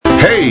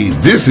Hey,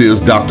 this is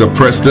Dr.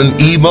 Preston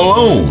E.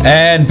 Malone.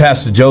 And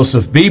Pastor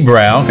Joseph B.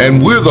 Brown.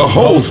 And we're the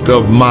host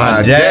of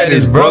My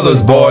Daddy's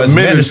Brother's Boys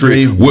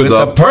Ministry with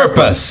a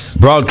Purpose.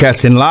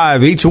 Broadcasting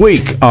live each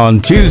week on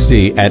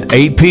Tuesday at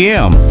 8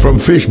 p.m. from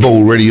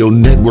Fishbowl Radio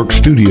Network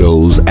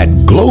Studios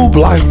at Globe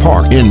Life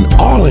Park in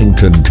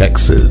Arlington,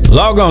 Texas.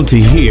 Log on to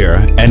hear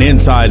an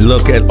inside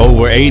look at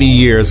over 80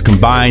 years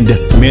combined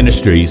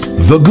ministries.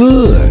 The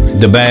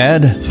good, the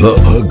bad,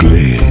 the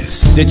ugly,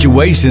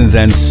 situations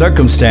and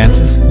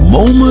circumstances,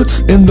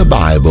 moments in the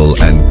Bible,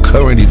 and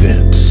current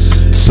events.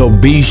 So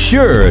be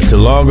sure to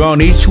log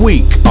on each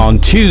week on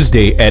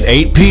Tuesday at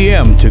 8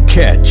 p.m. to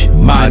catch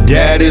My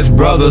Daddy's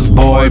Brother's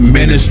Boy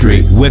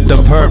Ministry with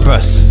a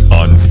Purpose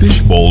on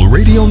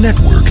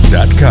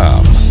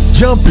FishbowlRadioNetwork.com.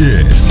 Jump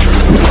in.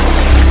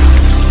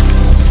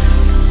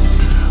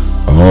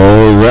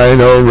 All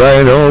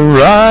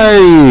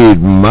right.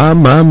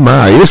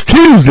 My. It's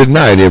Tuesday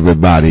night,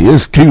 everybody.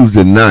 It's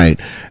Tuesday night,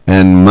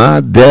 and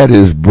My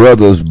Daddy's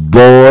Brother's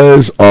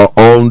Boys are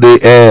on the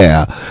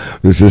air.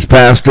 This is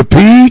Pastor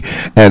P,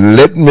 and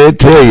let me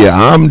tell you,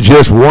 I'm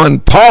just one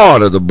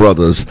part of the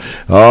brothers.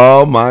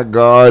 Oh, my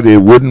God, it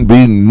wouldn't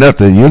be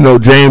nothing. You know,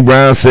 James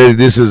Brown said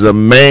this is a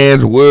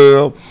man's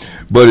world,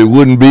 but it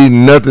wouldn't be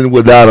nothing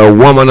without a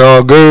woman or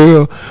a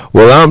girl.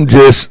 Well, I'm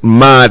just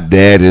my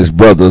daddy's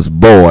brother's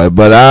boy,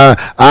 but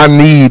I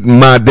need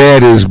my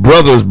daddy's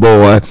brother's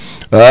boy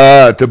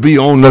to be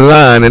on the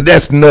line, and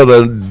that's none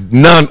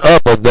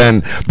other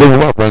than the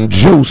Reverend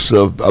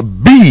Joseph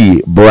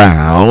B.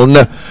 Brown,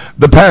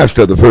 the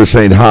pastor of the First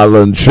St.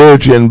 Holland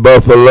Church in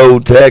Buffalo,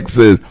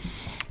 Texas.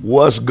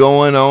 What's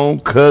going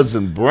on,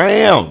 Cousin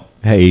Brown?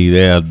 Hey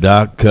there,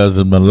 Doc,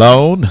 Cousin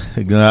Malone.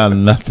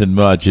 Nothing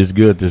much. It's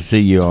good to see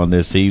you on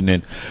this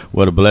evening.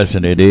 What a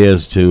blessing it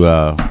is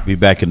to be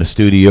back in the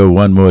studio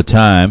one more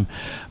time.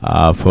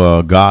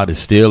 For God is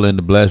still in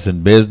the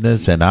blessing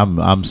business, and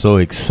I'm so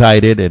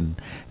excited and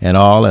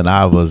all. And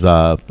I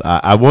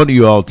want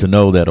you all to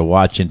know that are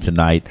watching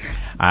tonight,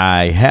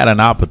 I had an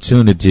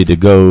opportunity to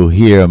go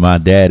hear My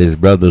Daddy's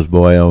Brother's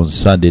Boy on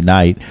Sunday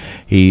night.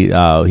 He's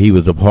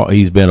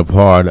been a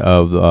part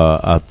of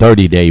a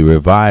 30-day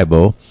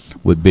revival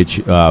with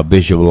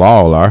Bishop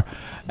Lawler,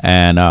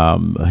 and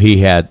he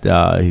had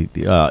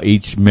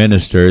each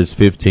minister is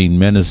 15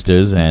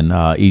 ministers, and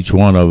each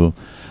one of them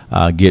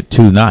get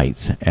 2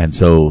 nights. And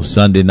so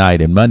Sunday night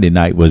and Monday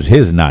night was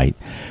his night.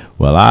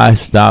 Well, I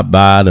stopped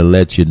by to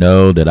let you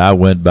know that I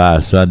went by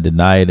Sunday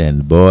night, and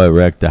the boy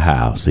wrecked the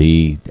house.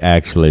 He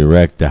actually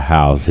wrecked the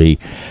house. The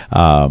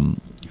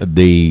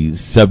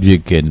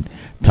subject and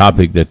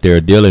topic that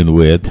they're dealing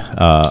with,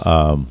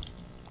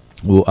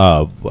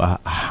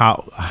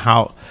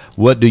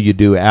 what do you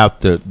do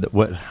after?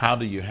 How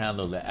do you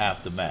handle the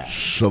aftermath?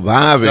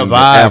 Surviving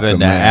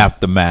the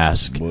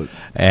aftermath.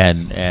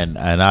 And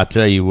I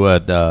tell you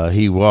what,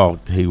 he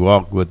walked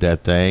with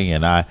that thing,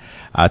 and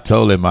I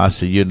told him, I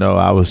said, you know,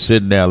 I was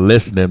sitting there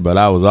listening, but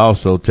I was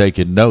also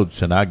taking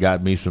notes, and I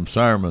got me some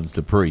sermons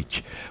to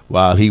preach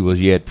while he was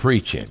yet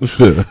preaching.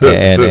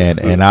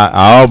 and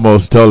I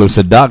almost told him,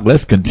 said, Doc,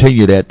 let's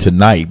continue that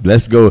tonight.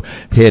 Let's go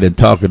ahead and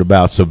talking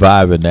about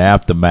surviving the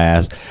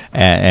aftermath.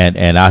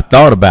 And I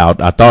thought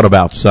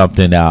about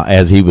something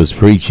as he was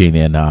preaching,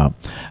 and I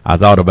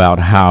thought about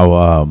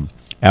how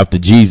after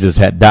Jesus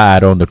had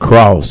died on the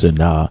cross, and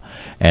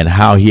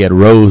how he had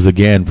rose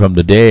again from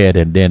the dead,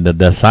 and then the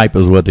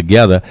disciples were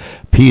together,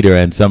 Peter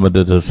and some of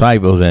the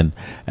disciples, and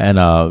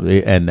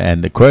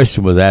the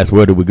question was asked,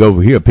 where do we go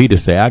from here? Peter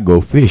said, I go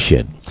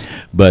fishing.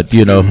 But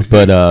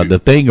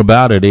the thing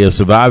about it is,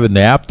 surviving the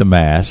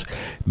aftermath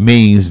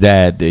means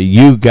that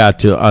you got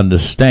to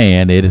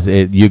understand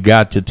you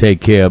got to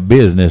take care of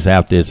business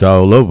after it's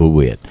all over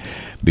with.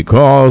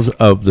 Because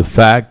of the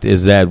fact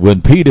is that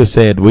when Peter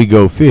said we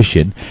go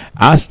fishing,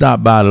 I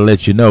stopped by to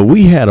let you know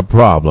we had a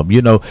problem.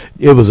 You know,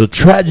 it was a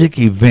tragic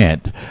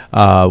event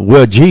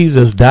where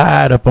Jesus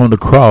died up on the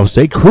cross.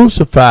 They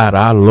crucified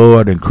our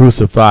Lord and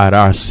crucified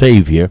our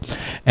Savior,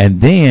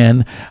 and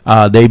then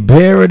they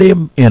buried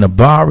him in a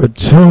borrowed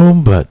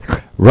tomb, but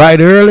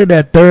right early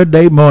that third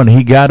day morning,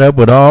 he got up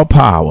with all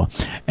power.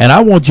 And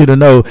I want you to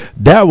know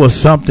that was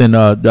something,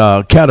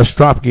 a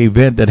catastrophic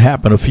event that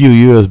happened a few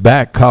years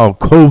back called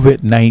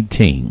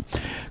COVID-19.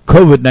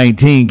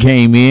 COVID-19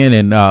 came in,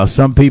 and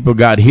some people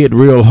got hit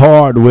real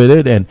hard with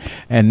it, and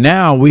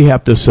now we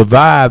have to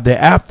survive the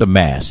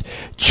aftermath.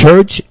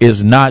 Church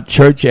is not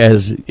church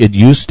as it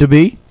used to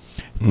be.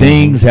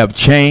 Things have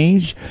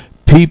changed.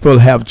 People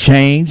have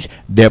changed.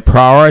 Their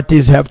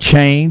priorities have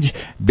changed.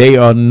 They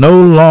are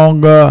no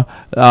longer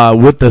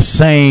with the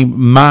same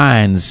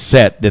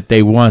mindset that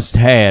they once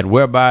had,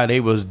 whereby they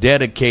was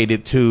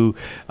dedicated to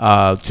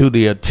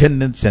the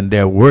attendance and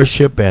their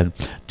worship and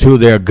to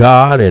their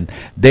God, and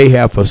they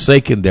have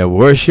forsaken their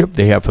worship.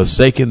 They have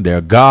forsaken their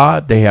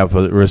God. They have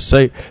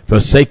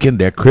forsaken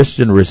their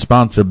Christian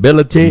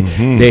responsibility.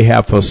 They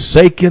have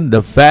forsaken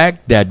the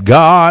fact that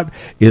God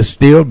is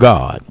still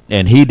God,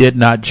 and he did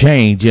not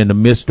change in the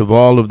midst of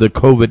all of the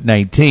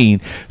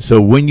COVID-19.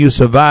 So when you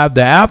survive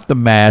the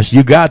aftermath,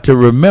 you got to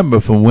remember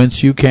from whence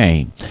whence you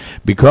came.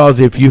 Because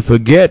if you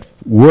forget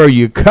where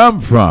you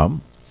come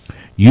from,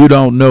 you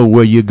don't know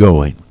where you're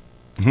going.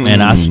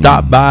 And I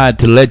stopped by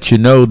to let you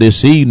know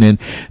this evening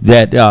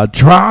that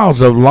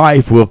trials of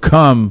life will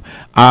come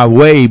our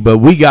way, but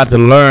we got to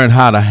learn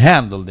how to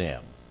handle them.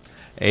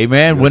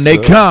 Amen. Yes, when they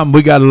sir. come,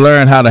 we got to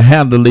learn how to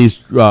handle these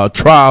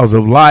trials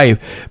of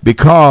life,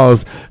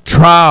 because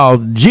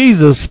trials,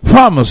 Jesus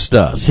promised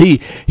us. He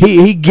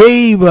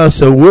gave us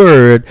a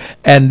word,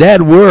 and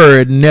that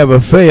word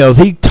never fails.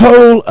 He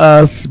told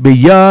us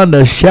beyond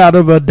a shadow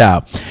of a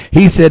doubt.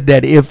 He said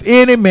that if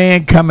any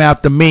man come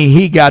after me,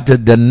 he got to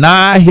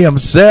deny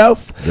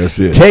himself, That's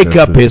it. take That's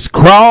up it. his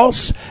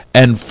cross,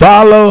 and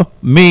follow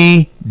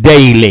me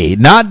daily.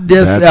 Not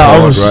just That part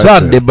on right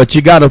Sunday, there. but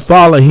you got to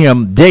follow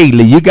him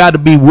daily. You got to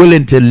be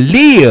willing to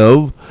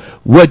live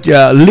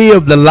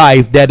live the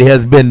life that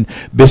has been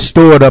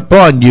bestowed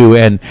upon you.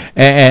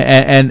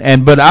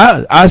 But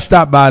I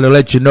stopped by to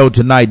let you know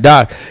tonight,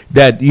 Doc,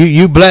 that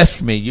you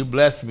blessed me. You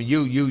blessed me.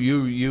 You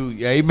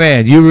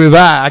amen. You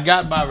revive. I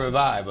got my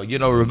revival. You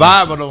know,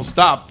 revival don't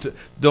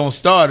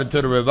start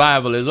until the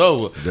revival is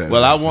over.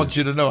 Well, I want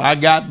you to know I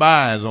got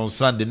mine on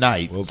Sunday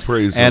night. Well,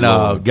 praise and the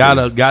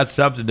Lord. got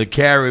something to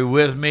carry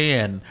with me,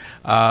 and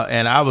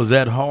I was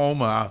at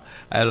home.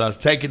 As I was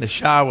taking a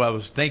shower, I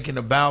was thinking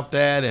about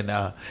that, and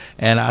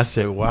I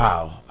said,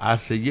 wow. I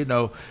said,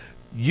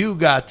 you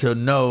got to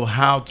know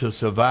how to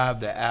survive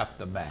the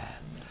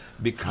aftermath.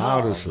 Because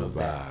How to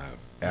survive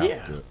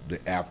after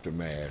the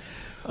aftermath.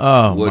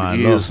 Oh, what my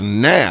is Lord.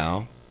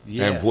 now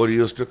Yes. and what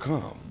is to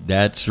come.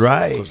 That's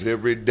right. Because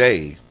every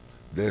day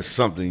there's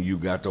something you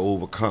got to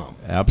overcome.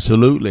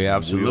 Absolutely, We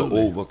absolutely.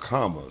 are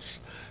overcomers.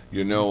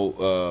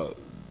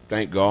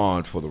 Thank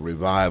God for the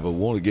revival. I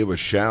want to give a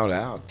shout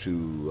out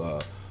to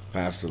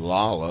Pastor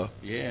Lawler,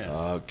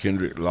 Yes.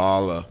 Kendrick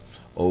Lawler,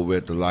 over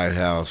at the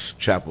Lighthouse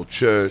Chapel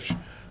Church,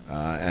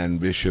 and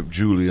Bishop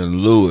Julian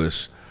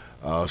Lewis.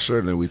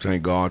 Certainly we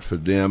thank God for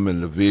them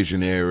and the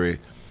visionary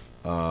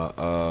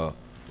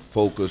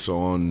focus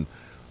on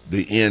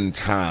the end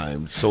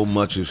time. So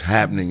much is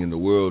happening in the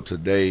world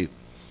today.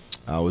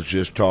 I was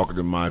just talking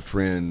to my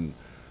friend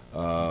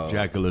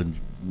Jacqueline.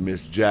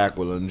 Miss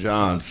Jacqueline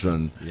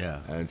Johnson, Yeah.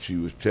 and she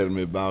was telling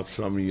me about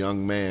some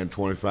young man,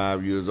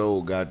 25 years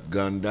old, got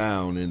gunned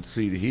down in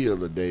Cedar Hill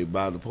today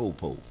by the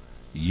Popo.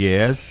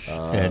 Yes,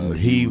 and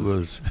he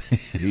was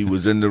He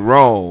was in the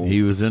wrong,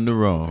 he was in the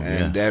wrong.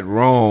 and Yeah. that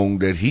wrong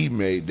that he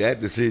made,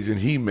 that decision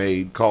he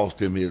made, cost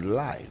him his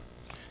life.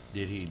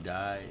 Did he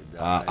die?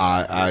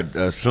 I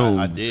assume.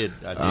 I did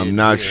I'm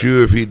not hear.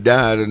 sure if he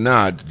died or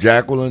not.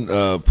 Jacqueline,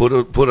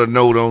 put a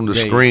note on the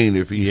screen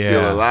if he's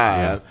still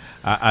alive. Yeah.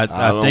 I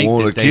don't think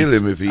want to that kill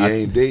him if he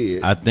ain't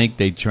dead. I think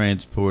they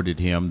transported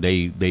him.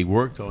 They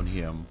worked on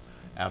him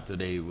after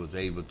they was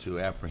able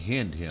to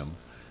apprehend him,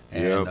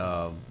 and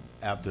Yep.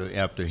 after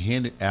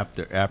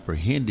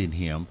apprehending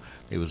him,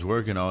 they was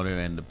working on him,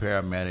 and the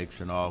paramedics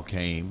and all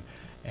came,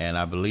 and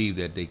I believe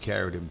that they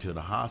carried him to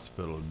the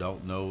hospital.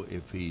 Don't know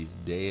if he's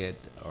dead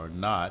or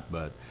not,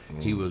 but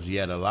he was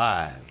yet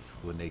alive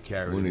when they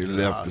carried when him he to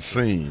the left the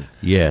hospital. scene.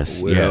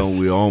 Yes, Well, yes.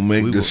 we all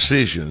make We were-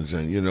 decisions,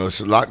 and it's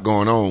a lot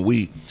going on.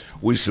 We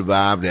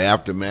survived the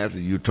aftermath.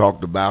 You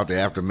talked about the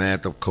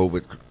aftermath of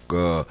COVID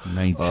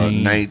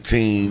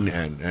 19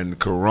 and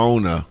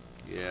Corona.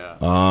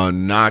 Yeah.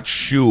 Not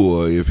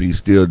sure if he's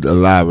still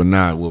alive or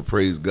not. Well,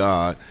 praise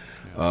God.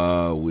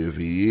 If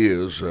he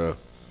is,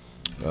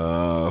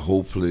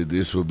 hopefully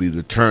this will be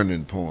the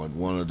turning point.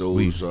 One of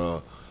those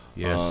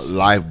Yes.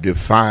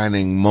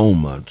 life-defining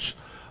moments,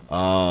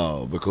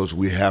 because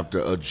we have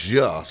to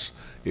adjust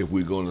if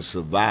we're going to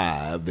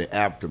survive the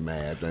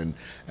aftermath, and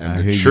I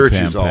the hear you, churches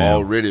Pam are Pam.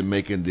 already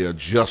making the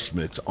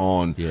adjustments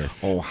on Yes.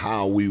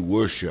 how we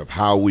worship,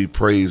 how we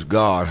praise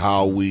God,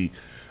 how we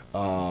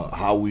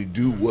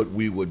do what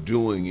we were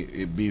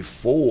doing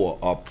before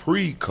or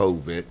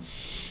pre-COVID.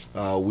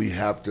 We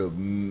have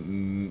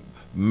to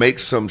make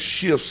some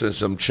shifts and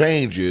some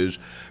changes,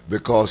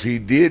 because he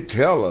did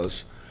tell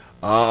us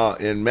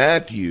in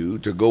Matthew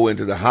to go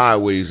into the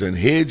highways and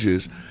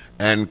hedges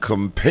and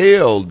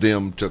compel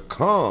them to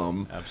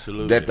come,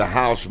 Absolutely. that the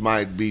house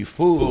might be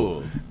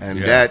full. And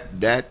Yeah.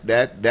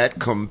 that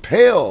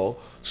compel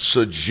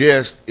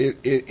suggests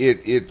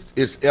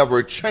it's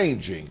ever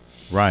changing.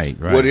 Right.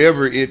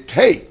 Whatever it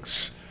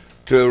takes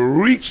to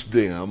reach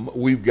them,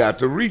 we've got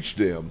to reach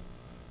them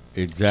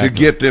Exactly. to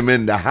get them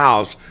in the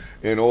house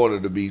in order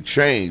to be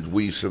changed.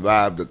 We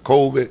survived the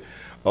COVID.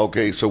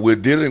 Okay, so we're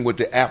dealing with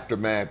the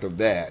aftermath of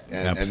that.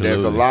 And there's a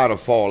Absolutely. lot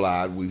of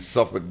fallout. We've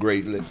suffered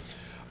greatly.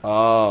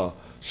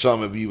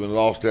 Some have even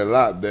lost their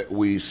life. That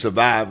we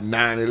survived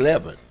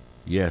 9/11.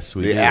 Yes,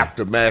 we The did.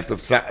 aftermath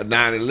of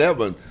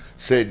 9/11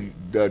 said,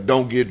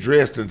 don't get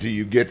dressed until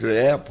you get to the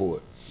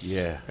airport.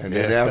 Yeah. And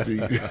then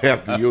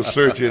after your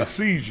search and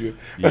seizure,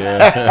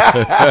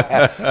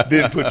 Yeah.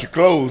 then put your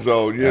clothes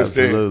on. You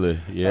understand? Absolutely.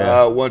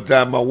 Yeah. One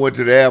time I went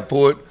to the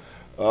airport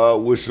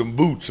with some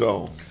boots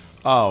on.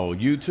 Oh,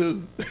 you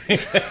too?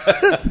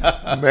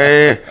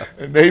 Man,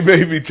 and they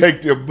made me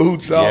take their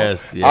boots off.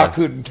 Yes, yes. I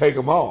couldn't take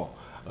them off.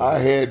 I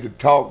had to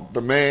talk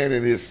the man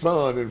and his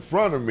son in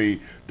front of me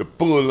to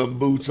pull them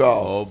boots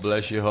off. Oh,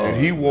 bless your heart.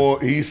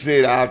 And he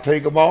said, I'll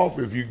take them off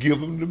if you give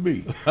them to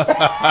me.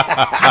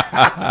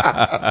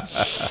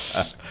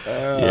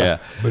 Yeah.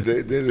 But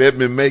they let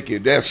me make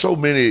it. There's so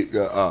many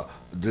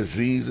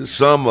diseases.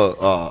 Some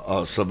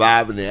are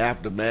surviving the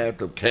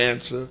aftermath of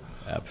cancer.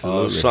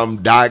 Absolutely.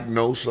 Some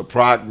diagnose or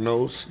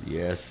prognose.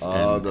 Yes. The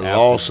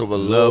loss of a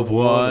loved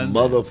one, a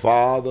mother,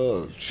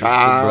 father, a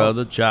child.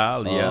 Brother,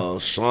 child, yeah.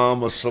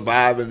 Some are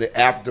surviving the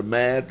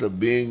aftermath of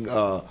being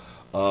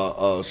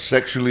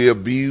sexually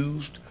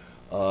abused,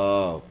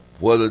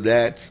 whether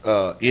that's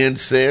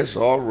incest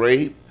or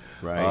rape.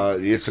 Right.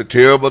 It's a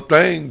terrible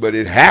thing, but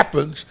it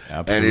happens.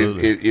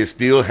 Absolutely. And it's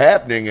still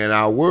happening in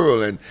our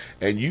world.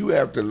 And you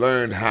have to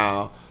learn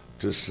how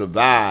to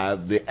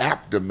survive the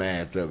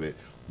aftermath of it.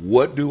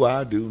 What do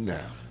I do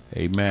now?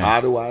 Amen.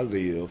 How do I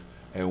live?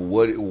 And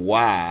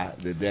why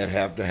did that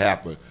have to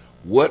happen?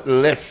 What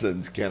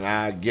lessons can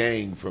I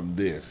gain from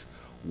this?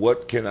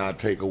 What can I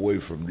take away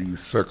from these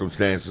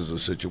circumstances or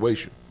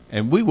situations?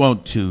 And we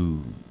want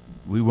to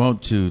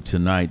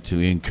tonight to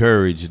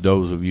encourage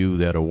those of you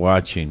that are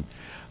watching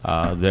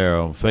there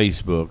on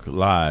Facebook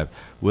Live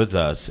with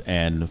us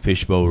and the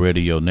Fishbowl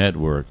Radio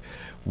Network.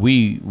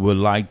 We would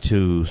like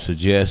to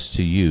suggest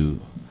to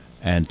you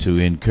and to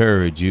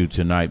encourage you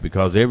tonight,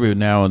 because every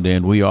now and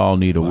then we all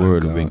need a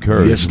word of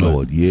encouragement. Yes,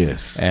 Lord.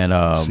 Yes.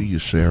 And see you,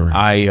 Sarah.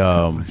 I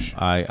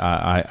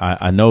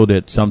know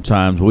that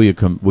sometimes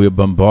we're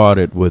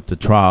bombarded with the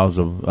trials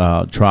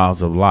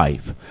of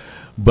life,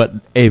 but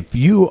if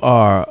you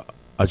are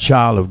a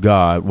child of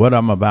God, what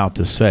I'm about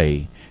to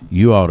say,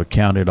 you ought to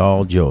count it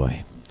all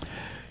joy.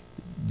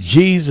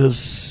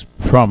 Jesus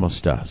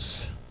promised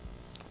us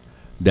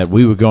that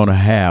we were going to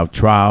have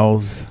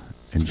trials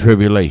and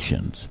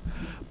tribulations,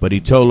 but he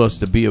told us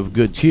to be of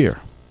good cheer.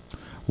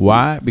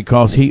 Why?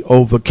 Because he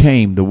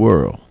overcame the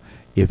world.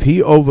 If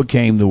he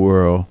overcame the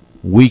world,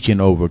 we can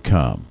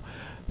overcome.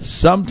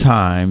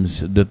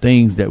 Sometimes the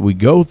things that we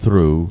go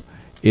through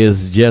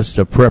is just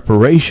a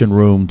preparation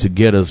room to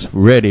get us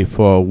ready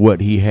for what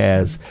he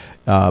has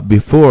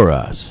before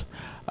us.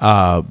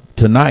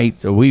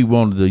 Tonight we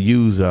wanted to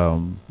use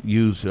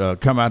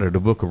come out of the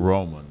book of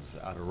Romans.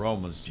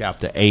 Romans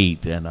chapter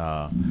 8 and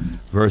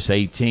verse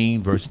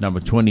 18, verse number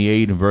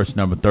 28, and verse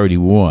number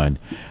 31.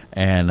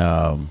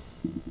 And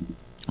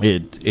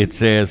it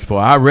says, "For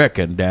I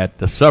reckon that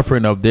the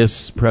suffering of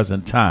this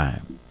present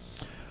time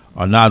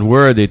are not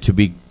worthy to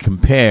be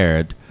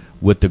compared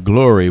with the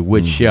glory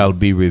which shall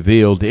be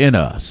revealed in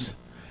us.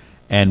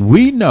 And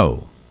we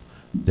know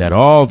that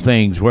all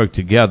things work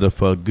together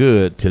for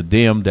good to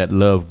them that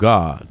love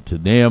God, to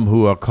them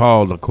who are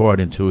called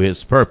according to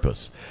his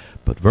purpose."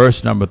 But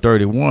verse number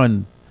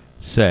 31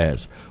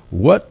 says,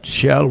 "What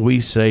shall we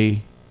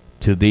say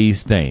to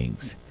these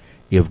things?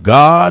 If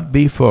God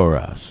be for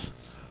us,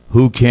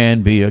 who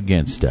can be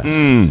against us?"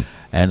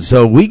 And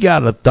so we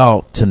got a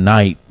thought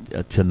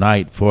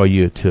tonight for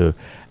you to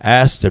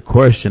ask the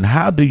question,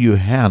 how do you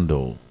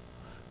handle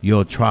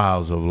your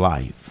trials of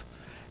life?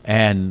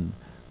 And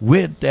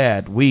with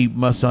that, we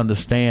must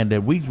understand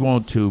that we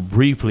want to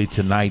briefly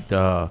tonight,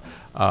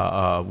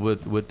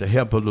 with the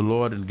help of the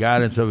Lord and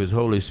guidance of his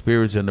Holy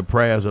Spirit and the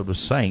prayers of the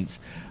saints,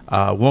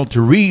 want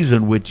to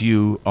reason with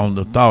you on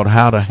the thought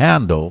how to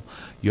handle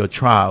your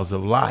trials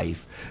of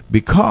life,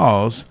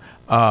 because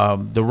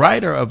the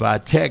writer of our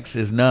text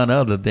is none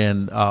other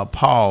than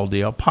Paul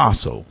the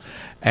apostle.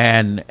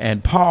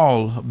 And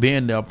Paul,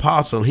 being the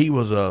apostle, he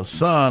was a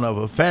son of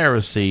a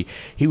Pharisee.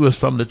 He was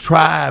from the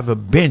tribe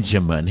of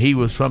Benjamin. He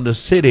was from the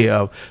city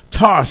of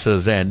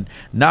Tarsus. And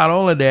not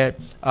only that,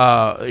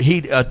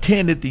 he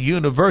attended the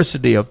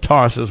University of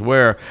Tarsus,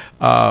 where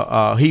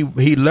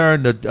he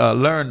learned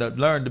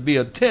to be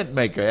a tent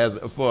maker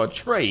for a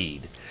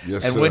trade.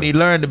 Yes, and sir. when he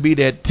learned to be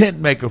that tent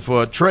maker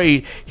for a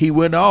trade, he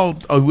went on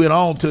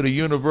to the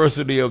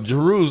University of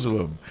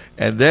Jerusalem,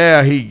 and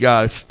there he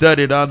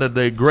studied under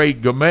the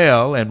great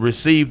Gamaliel and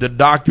received a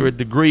doctorate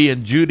degree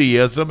in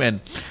Judaism.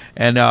 And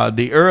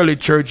the early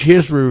church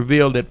history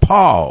revealed that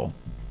Paul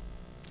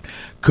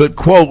could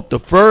quote the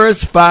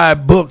first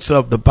 5 books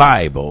of the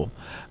Bible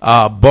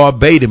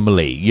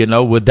verbatimly,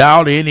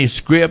 without any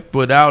script,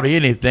 without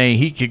anything.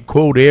 He could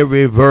quote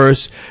every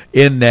verse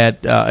in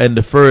that, in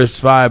the first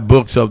 5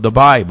 books of the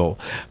Bible.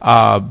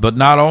 But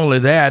not only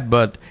that,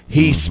 but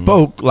he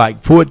spoke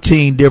like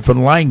 14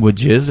 different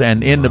languages,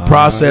 and in the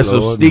process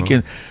of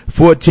speaking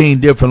 14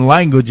 different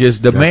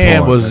languages, that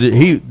man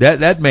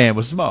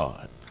was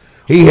smart.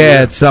 He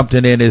had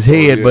something in his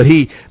head, but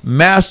he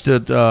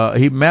mastered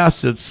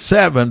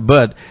 7,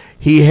 but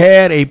he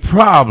had a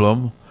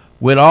problem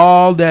with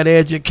all that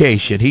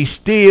education. He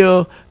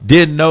still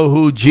didn't know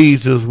who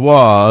Jesus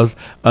was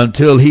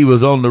until he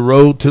was on the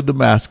road to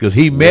Damascus.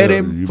 He met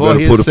him for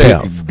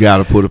himself. You got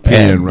to put a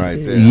pen right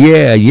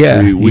there.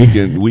 Yeah.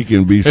 We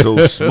can be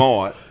so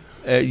smart.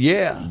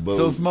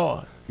 So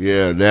smart.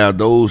 Yeah, there are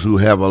those who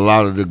have a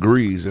lot of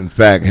degrees. In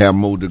fact, have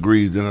more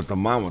degrees than a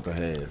thermometer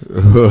has.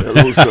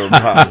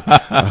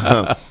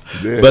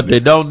 But they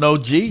don't know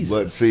Jesus.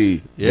 But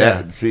see,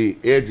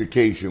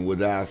 education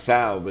without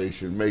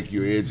salvation make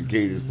you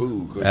educated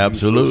fool.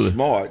 Absolutely. You're so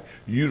smart,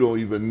 you don't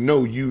even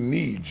know you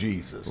need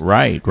Jesus.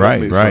 Right.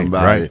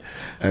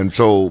 And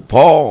so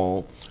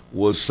Paul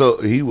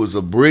he was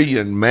a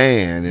brilliant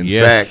man. In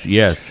fact,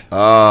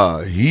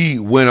 he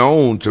went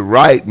on to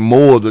write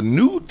more of the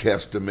New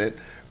Testament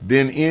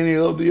than any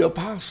of the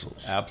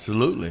apostles.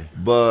 Absolutely.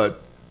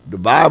 But the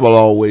Bible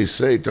always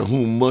say, to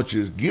whom much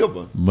is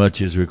given,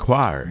 much is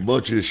required.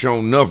 Much is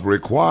shown enough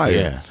required.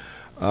 Yeah.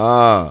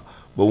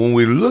 But when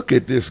we look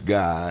at this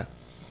guy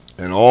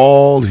and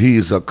all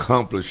his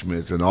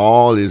accomplishments and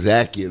all his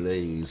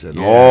accolades and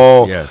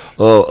all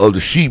of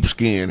the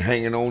sheepskin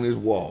hanging on his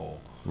wall.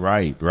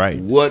 Right.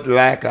 What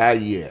lack I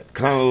yet?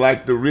 Kind of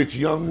like the rich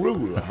young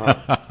ruler,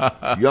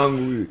 huh?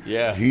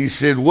 Yeah. He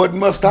said, what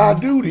must I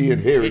do to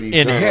inherit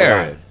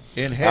eternal life?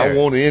 I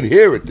want to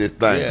inherit this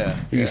thing. Yeah.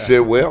 He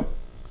said, well,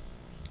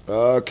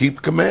 keep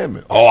the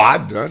commandment. Oh,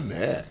 I've done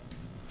that.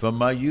 From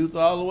my youth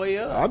all the way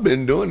up. I've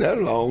been doing that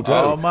a long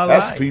time. All my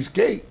That's life. a piece of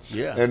cake.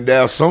 Yeah. And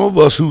there are some of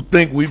us who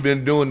think we've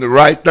been doing the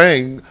right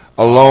thing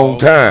a long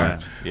time.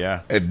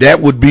 Yeah. And that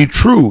would be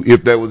true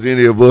if there was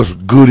any of us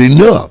good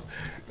enough.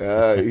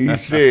 He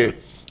said,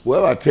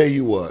 well, I tell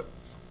you what,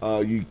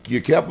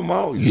 you kept them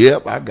all?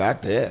 Yep, I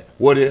got that.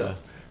 What else?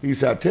 He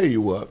said, I tell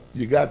you what,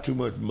 you got too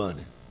much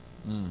money.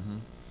 Mm-hmm.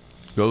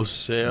 Go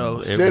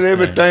sell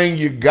everything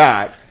you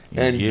got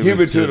and give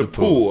it to the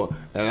poor,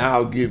 and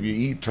I'll give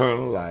you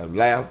eternal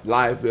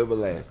life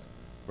everlasting.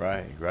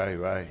 Right.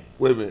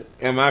 Wait a minute,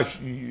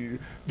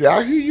 did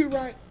I hear you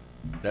right?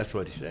 That's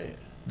what he said.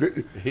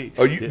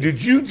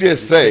 Did you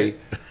just say,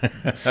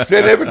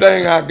 sell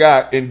everything I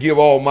got and give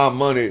all my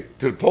money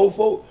to the poor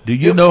folk? Do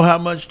you know how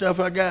much stuff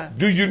I got?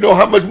 Do you know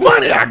how much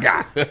money I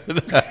got?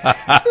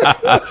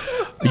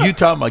 You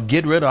talking about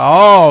get rid of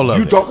all of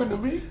it? You talking to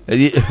me?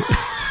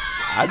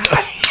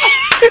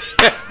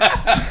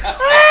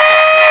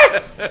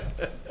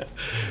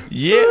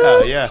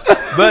 Yeah.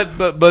 But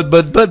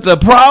the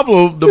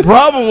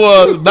problem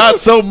was not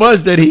so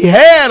much that he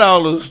had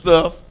all of the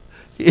stuff.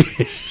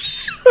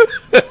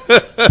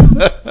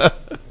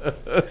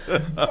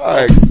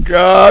 My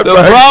God! The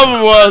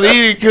problem was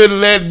he couldn't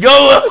let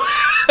go of.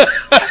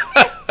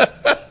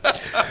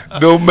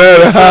 No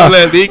matter how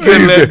he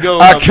couldn't let go.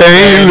 I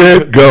can't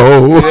let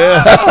go.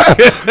 Yeah.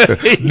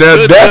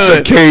 Now that's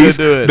a case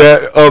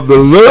that of the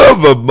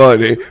love of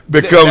money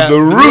becomes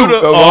the root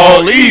of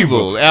all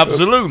evil.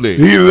 Absolutely.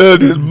 He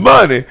loved his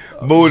money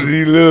more than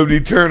he loved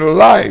eternal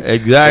life.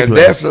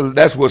 Exactly. And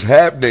that's what's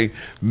happening.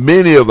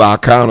 Many of our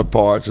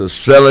counterparts are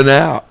selling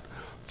out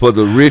for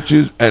the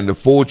riches and the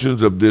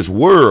fortunes of this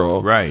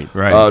world. Right.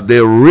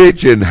 They're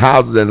rich in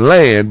houses and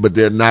land, but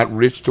they're not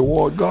rich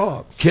toward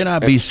God. Can I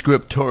be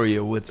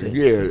scriptorial with it?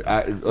 Yeah.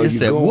 It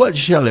said, what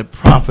shall it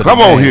profit Come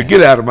on here,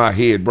 get out of my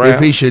head, Brown. If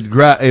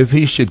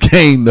he should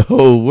gain the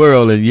whole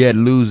world and yet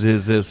lose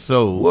his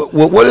soul.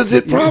 What does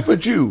it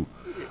profit you?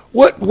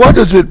 What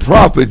does it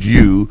profit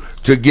you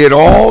to get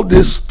all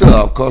this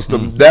stuff? Because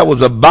that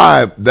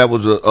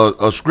was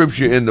a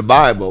scripture in the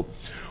Bible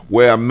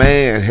where a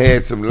man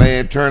had some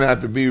land turn out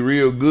to be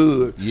real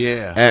good,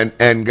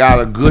 and got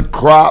a good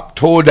crop,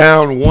 tore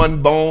down one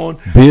barn,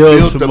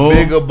 built a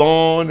bigger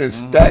barn, and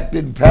stacked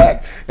and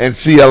packed. And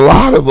see, a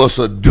lot of us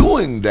are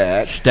doing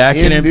that,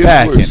 stacking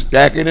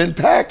and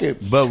packing,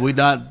 but we're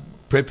not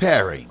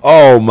preparing.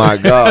 Oh my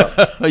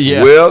God!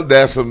 Yeah. Well,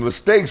 there's some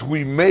mistakes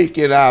we make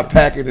in our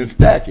packing and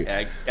stacking.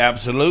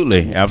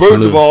 Absolutely.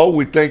 First of all,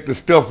 we think the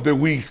stuff that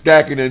we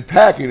stacking and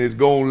packing is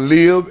going to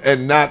live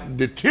and not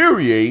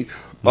deteriorate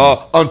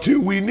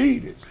until we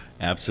need it.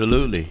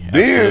 Absolutely.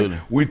 Then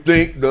we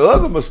think the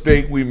other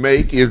mistake we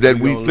make is that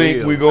we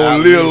think we're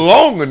going to live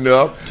long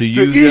enough to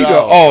eat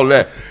all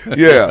that.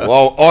 Yeah,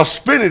 or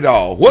spend it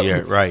all.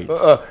 Right.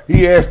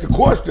 He asked the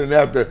question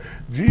after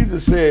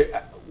Jesus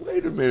said,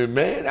 wait a minute,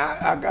 man,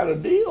 I got a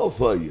deal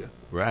for you.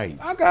 Right.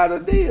 I got a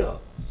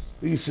deal.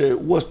 He said,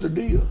 what's the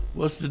deal?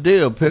 What's the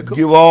deal, Pickle?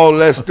 Give all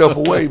that stuff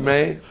away,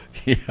 man.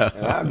 Yeah.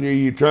 And I'll give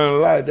you eternal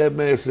life. That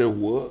man said,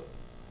 what?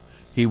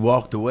 He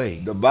walked away.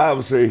 The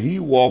Bible says he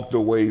walked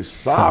away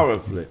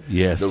sorrowfully.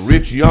 Yes. The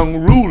rich young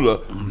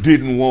ruler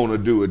didn't want to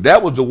do it.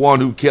 That was the one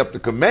who kept the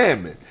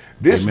commandment.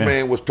 This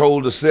man was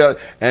told to sell,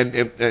 and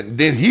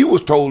then he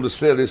was told to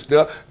sell his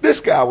stuff. This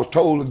guy was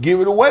told to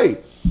give it away.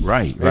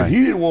 Right. And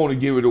he didn't want to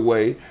give it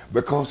away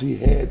because he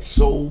had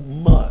so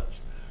much.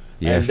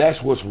 Yes. And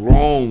that's what's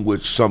wrong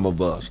with some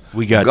of us.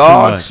 We got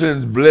God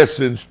sends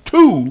blessings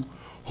to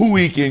who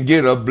he can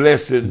get a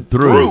blessing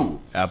through.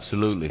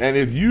 Absolutely. And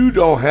if you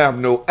don't have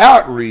no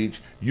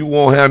outreach, you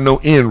won't have no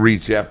in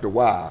reach after a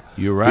while.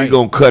 You're right. He's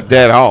going to cut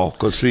that off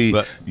because, see,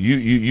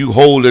 you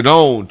holding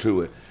on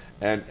to it.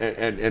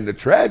 And the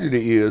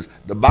tragedy is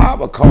the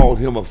Bible called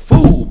him a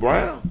fool,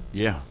 Brown.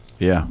 Yeah.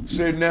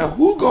 Said, now,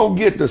 who going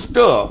to get the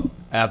stuff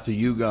after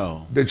you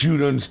go that you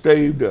done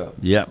saved up?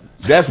 Yep.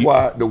 That's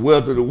why the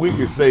wealth of the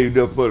wicked saved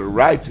up for the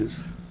righteous.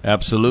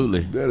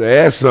 Absolutely. Better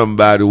ask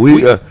somebody.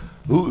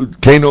 Who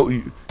can't know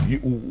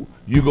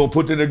you gonna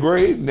put in the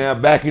grave? Now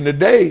back in the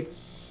day,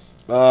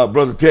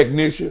 brother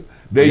technician,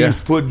 they used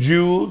to put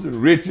jewels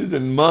and riches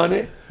and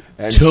money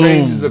and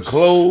changes of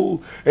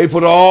clothes. They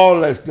put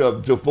all that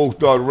stuff till folks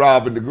started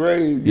robbing the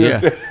grave.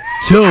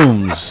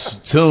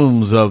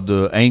 Tombs of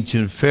the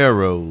ancient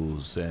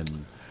pharaohs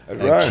and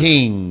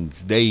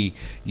kings. They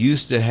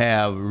used to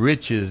have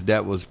riches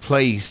that was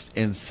placed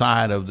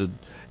inside of the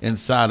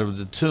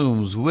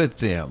tombs with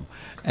them,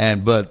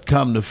 but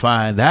come to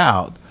find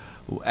out,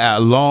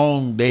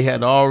 they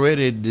had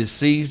already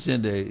deceased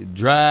and they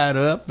dried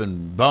up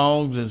and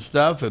bones and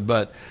stuff,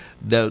 but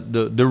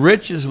the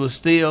riches was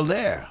still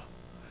there.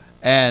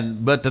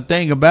 But the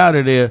thing about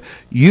it is,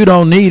 you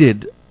don't need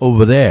it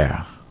over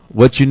there.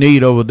 What you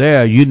need over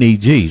there, you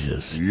need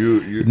Jesus.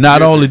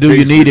 Not only do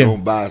you need him, you're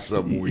gonna buy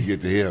something when we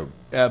get to him.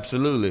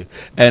 Absolutely.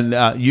 And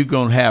you're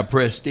going to have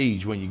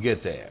prestige when you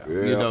get there.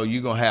 Yeah.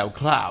 You're going to have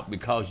clout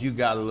because you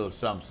got a little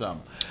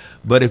something.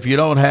 But if you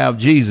don't have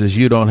Jesus,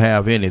 you don't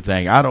have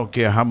anything. I don't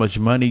care how much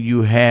money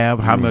you have,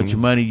 how much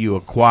money you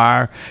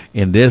acquire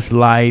in this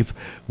life.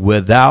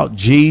 Without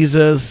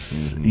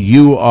Jesus,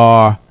 you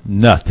are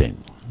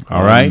nothing.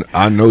 All right?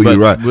 I know you're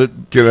right.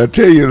 Can I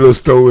tell you a little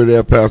story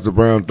there, Pastor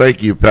Brown?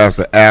 Thank you,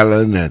 Pastor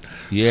Allen and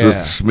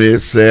Sister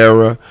Smith,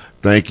 Sarah.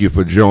 Thank you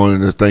for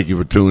joining us. Thank you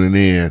for tuning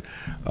in.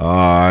 All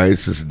right,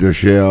 Sister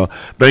Deshelle,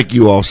 thank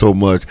you all so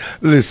much.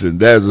 Listen,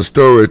 there's a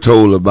story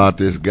told about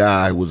this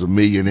guy who was a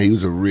millionaire. He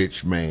was a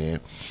rich man,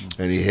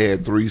 and he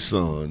had 3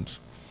 sons.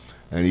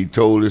 And he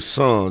told his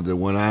sons that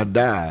when I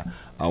die,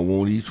 I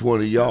want each one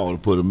of y'all to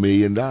put $1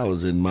 million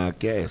in my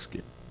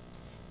casket.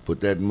 Put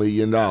that $1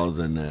 million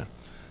in there.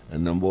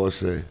 And them boys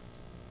say,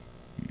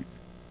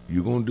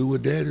 you gonna do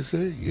what Daddy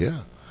said?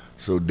 Yeah.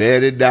 So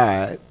Daddy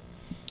died,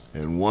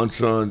 and one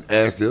son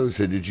asked the other,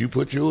 said, did you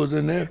put yours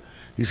in there?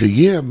 He said,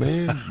 yeah,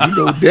 man.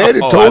 Daddy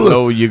told us. I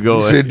know where you're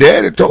going. He said,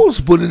 Daddy told us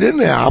to put it in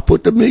there. I'll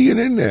put the $1 million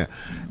in there.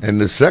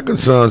 And the second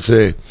son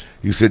said,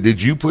 he said,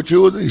 did you put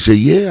yours in? He said,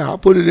 yeah, I'll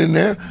put it in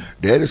there.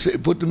 Daddy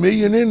said, put the $1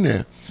 million in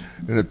there.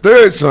 And the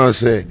third son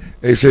said,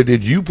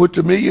 did you put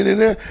the $1 million in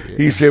there? Yeah.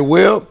 He said,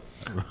 well,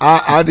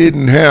 I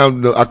didn't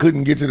have I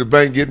couldn't get to the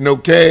bank, get no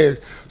cash,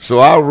 so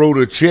I wrote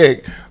a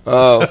check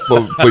for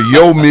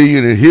your $1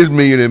 million and his $1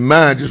 million and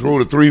mine. Just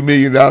wrote a $3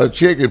 million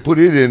check and put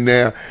it in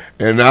there,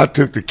 and I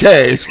took the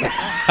cash.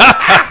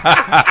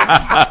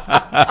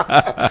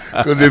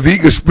 Because if he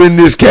could spend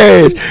this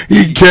cash,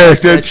 he can cash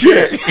that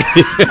check.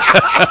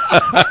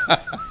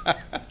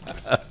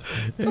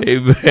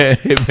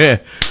 Amen.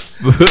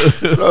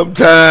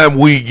 Sometimes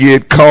we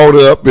get caught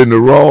up in the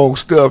wrong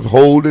stuff,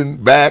 holding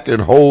back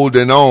and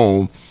holding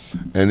on,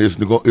 and it's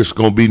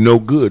going to be no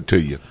good to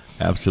you.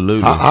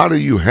 Absolutely. How do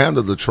you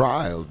handle the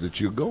trials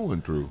that you're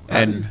going through?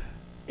 And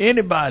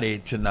anybody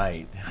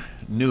tonight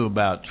knew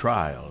about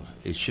trials,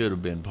 it should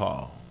have been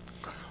Paul.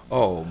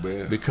 Oh,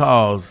 man.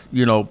 Because,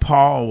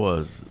 Paul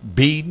was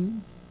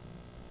beaten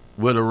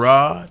with a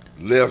rod.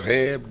 Left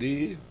hand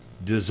did.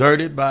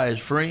 Deserted by his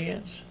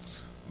friends.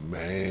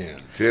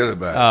 Man, tell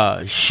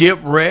about it.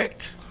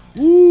 Shipwrecked.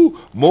 Ooh,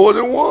 more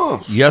than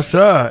once. Yes,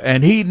 sir.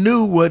 And he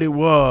knew what it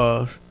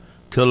was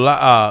to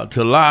lie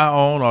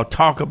on or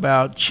talk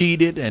about,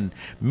 cheated and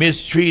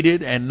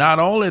mistreated, and not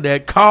only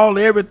that, called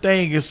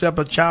everything except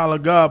a child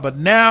of God. But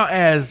now,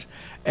 as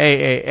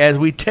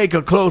we take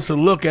a closer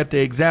look at the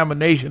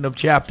examination of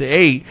chapter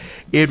 8,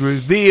 it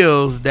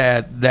reveals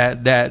that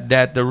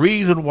the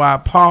reason why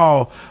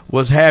Paul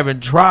was having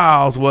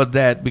trials was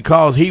that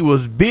because he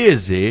was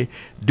busy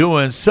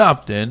doing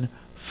something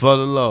for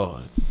the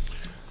Lord.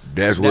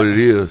 That's what it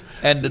is.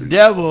 And the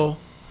devil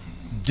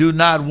do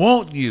not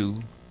want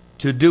you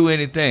to do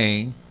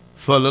anything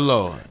for the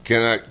Lord.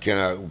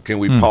 Can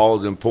we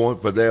pause and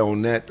point for that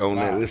on that?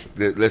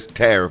 Let's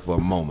tarry for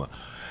a moment.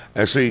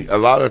 And see, a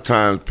lot of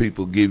times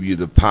people give you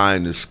the pie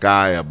in the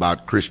sky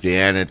about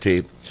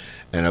Christianity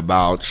and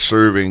about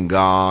serving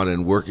God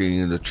and working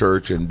in the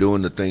church and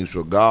doing the things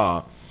for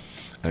God.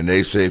 And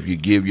they say if you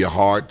give your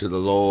heart to the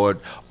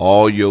Lord,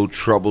 all your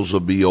troubles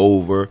will be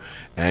over,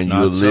 and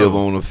you'll live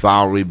on a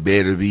flowery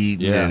bed of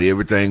Eden, and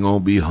everything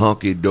gonna be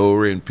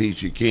hunky-dory and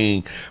peachy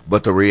keen.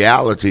 But the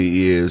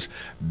reality is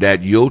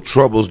that your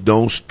troubles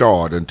don't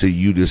start until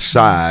you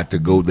decide to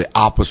go the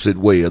opposite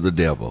way of the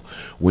devil.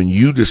 When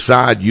you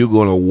decide you're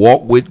gonna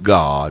walk with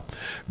God,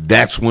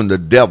 that's when the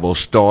devil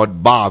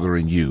start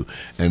bothering you.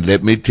 And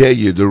let me tell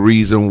you the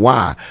reason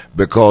why.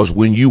 Because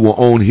when you were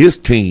on his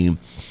team,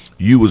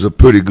 you was a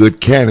pretty good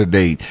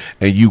candidate,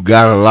 and you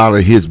got a lot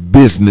of his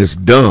business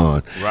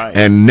done. Right.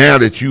 And now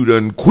that you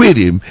done quit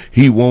him,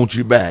 he wants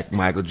you back,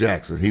 Michael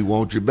Jackson. He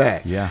wants you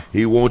back. Yeah.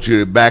 He wants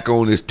you back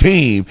on his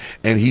team,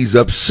 and he's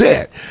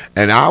upset.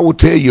 And I will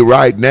tell you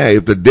right now,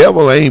 if the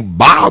devil ain't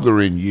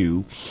bothering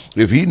you,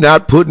 if he's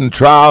not putting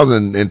trials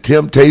and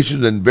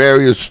temptations and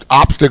various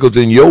obstacles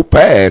in your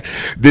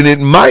path, then it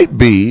might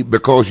be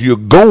because you're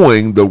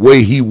going the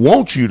way he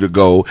wants you to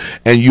go,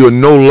 and you're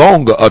no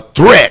longer a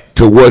threat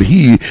to what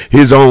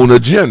his own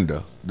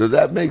agenda. Does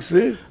that make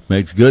sense?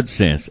 Makes good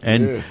sense.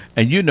 And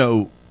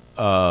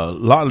a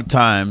lot of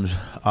times,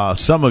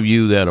 some of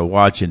you that are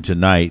watching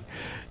tonight,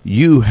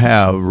 you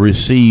have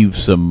received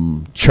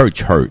some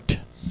church hurt.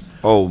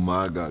 Oh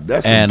my God,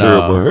 that's some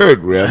terrible hurt,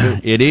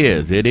 Reverend. It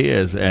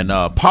is. And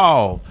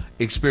Paul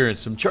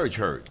experienced some church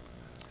hurt.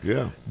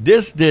 Yeah.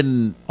 This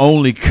didn't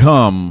only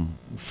come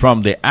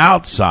from the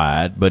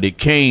outside, but it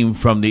came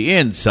from the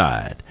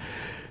inside.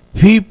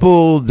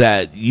 People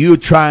that you're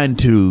trying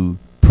to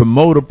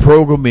promote a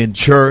program in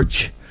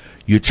church,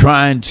 you're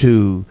trying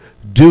to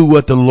do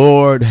what the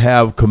Lord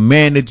have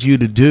commanded you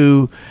to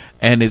do,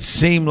 and it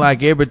seemed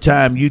like every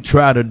time you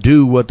try to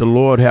do what the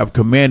Lord have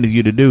commanded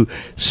you to do,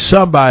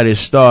 somebody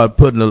start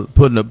putting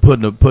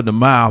a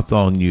mouth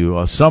on you,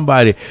 or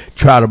somebody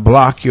try to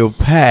block your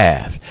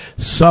path.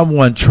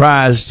 Someone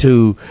tries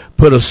to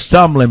put a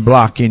stumbling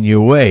block in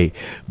your way.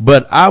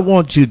 But I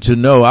want you to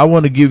know, I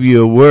want to give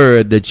you a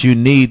word that you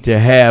need to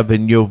have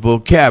in your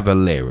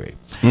vocabulary.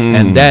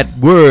 And that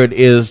word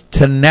is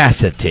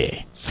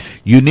tenacity.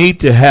 You need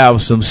to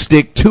have some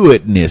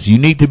stick-to-itness. You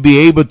need to be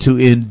able to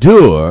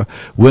endure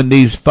when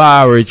these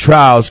fiery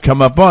trials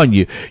come upon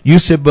you. You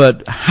said,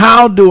 but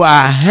how do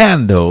I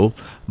handle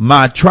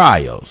my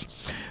trials?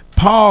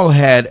 Paul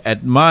had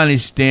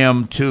admonished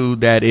them to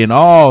that in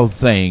all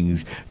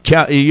things.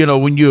 You know,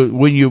 when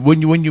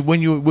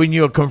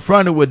you're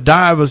confronted with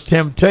divers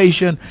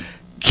temptation,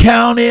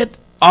 count it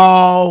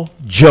all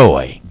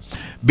joy.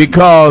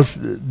 Because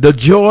the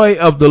joy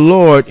of the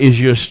Lord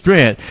is your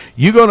strength.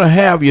 You're going to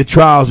have your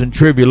trials and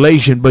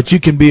tribulation, but you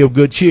can be of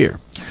good cheer.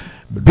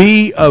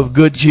 Be of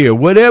good cheer.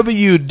 Whatever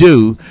you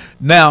do.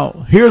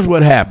 Now, here's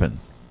what happened.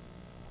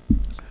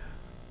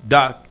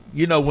 Doc,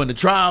 you know, when the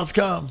trials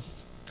come,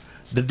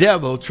 the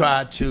devil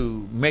tried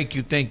to make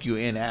you think you're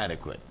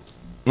inadequate.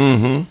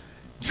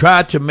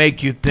 Tried to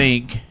make you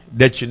think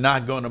that you're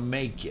not going to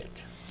make it.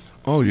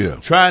 Oh yeah.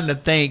 Trying to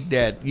think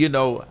that, you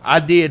know, I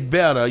did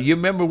better. You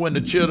remember when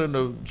the children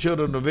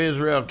of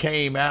Israel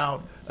came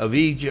out of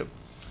Egypt,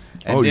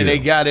 and then they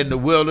got in the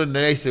wilderness, and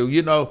they said,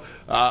 you know,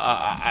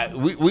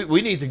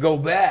 we need to go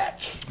back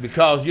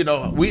because, you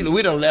know, we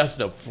done left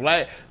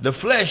the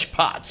flesh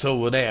pots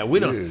over there.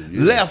 We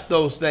done left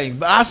those things.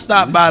 But I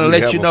stopped by to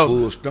let you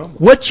know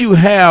what you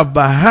have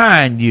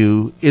behind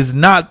you is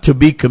not to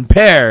be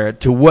compared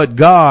to what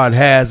God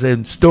has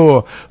in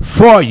store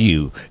for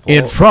you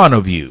in front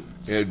of you.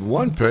 At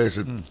one place,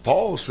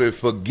 Paul said,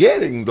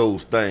 forgetting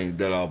those things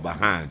that are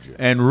behind you.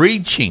 And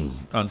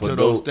reaching unto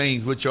those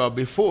things which are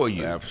before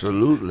you.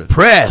 Absolutely.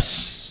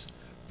 Press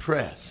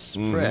toward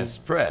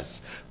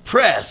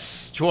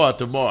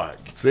the mark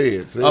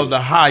of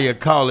the higher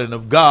calling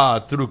of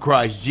God through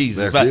Christ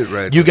Jesus. That's it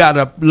right You there. got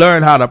to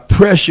learn how to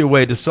press your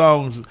way. The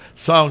song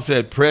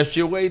said, press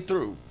your way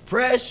through.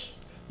 Press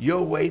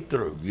your way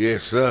through.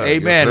 Yes, sir.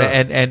 Amen.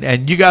 Yes, sir.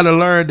 And you got to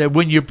learn that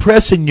when you're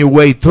pressing your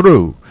way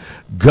through,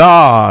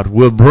 God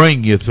will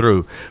bring you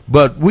through.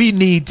 But we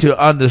need to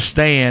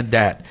understand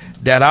that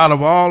out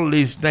of all of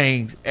these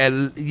things,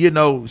 and you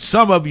know,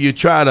 some of you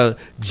try to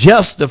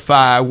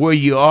justify where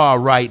you are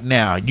right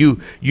now.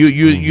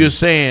 You're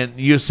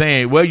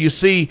saying, well, you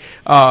see,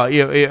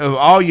 if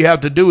all you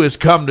have to do is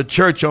come to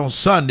church on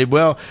Sunday.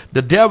 Well,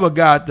 the devil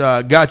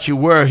got you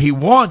where he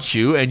wants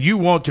you, and you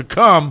want to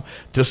come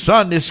to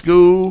Sunday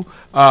school,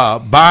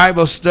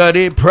 Bible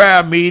study,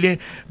 prayer meeting,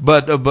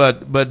 but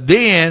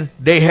then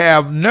they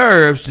have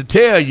nerves to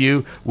tell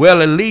you,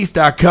 well, at least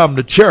I come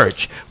to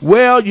church.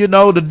 Well, you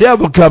know, the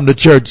devil come to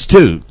church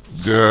too.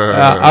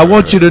 I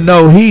want you to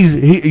know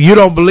you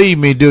don't believe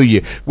me, do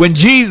you? When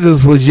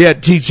Jesus was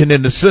yet teaching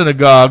in the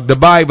synagogue, the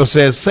Bible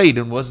says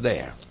Satan was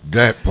there.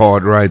 That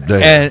part right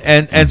there.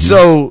 And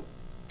so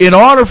in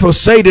order for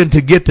Satan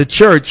to get to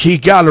church, he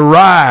got to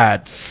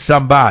ride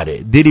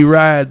somebody. Did he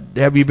ride?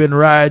 Have you been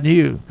riding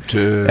you?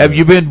 Have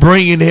you been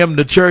bringing him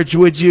to church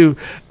with you?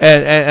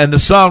 And the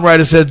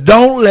songwriter says,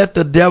 don't let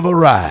the devil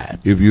ride.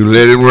 If you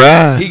let him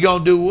ride, he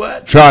gonna do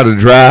what? Try to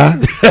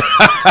drive.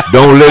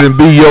 Don't let him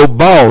be your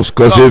boss,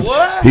 because if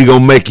he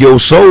gonna make your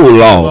soul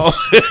lost.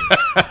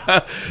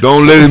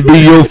 Don't let him be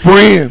your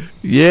friend.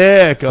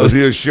 Yeah, because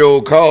he'll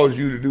sure cause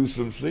you to do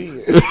some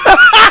sin.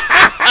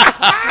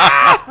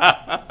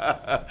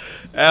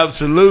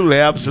 Absolutely.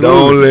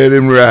 Don't let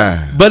him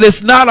ride. But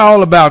it's not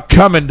all about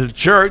coming to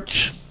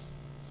church.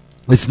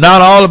 It's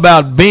not all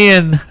about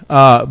being,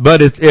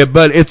 but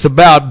it's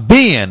about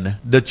being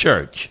the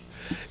church.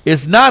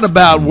 It's not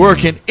about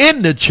working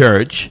in the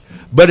church,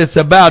 but it's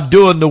about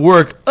doing the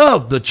work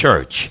of the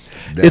church.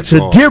 It's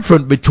a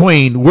difference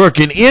between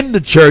working in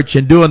the church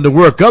and doing the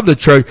work of the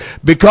church,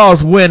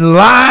 because when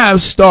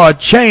lives start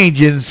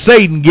changing,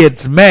 Satan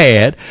gets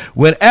mad.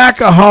 When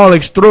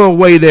alcoholics throw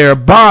away their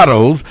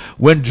bottles,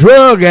 when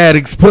drug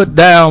addicts put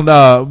down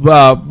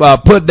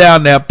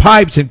their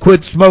pipes and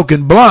quit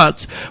smoking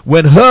blunts,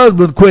 when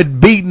husbands quit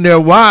beating their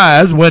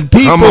wives, when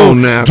people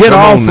get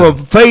off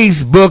of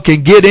Facebook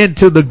and get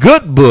into the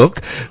good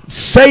book,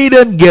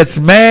 Satan gets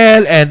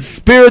mad and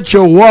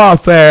spiritual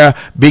warfare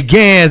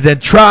begins and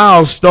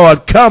trials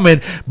start coming.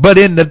 But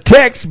in the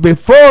text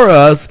before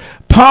us,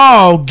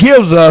 Paul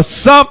gives us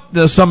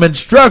some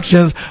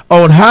instructions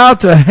on how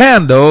to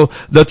handle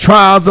the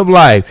trials of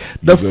life.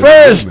 The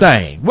first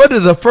thing, what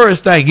is the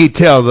first thing he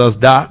tells us,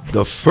 Doc?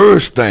 The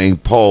first thing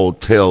Paul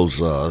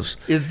tells us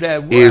is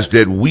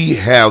that we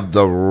have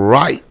the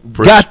right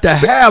got to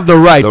have the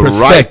right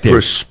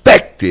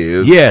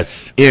perspective.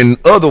 Yes. In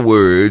other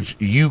words,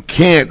 you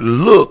can't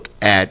look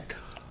at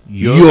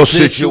your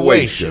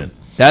situation.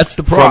 That's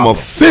the problem. From a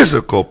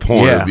physical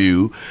point of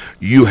view,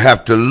 you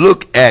have to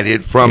look at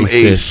it from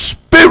a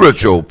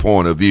spiritual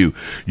point of view.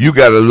 You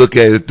got to look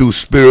at it through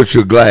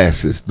spiritual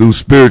glasses, through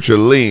spiritual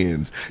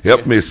lens.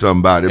 Help me,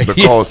 somebody,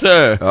 because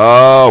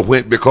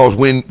because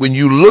when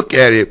you look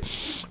at it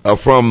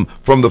from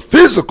the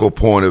physical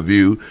point of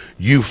view,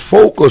 you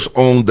focus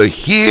on the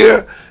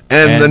here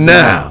and the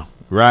now.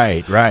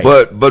 Right.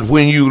 But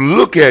when you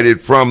look at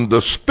it from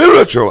the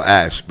spiritual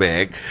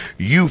aspect,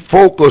 you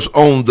focus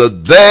on the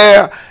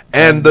there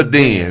and the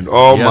then.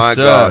 Oh, yes, my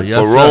God. Yes,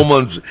 for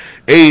Romans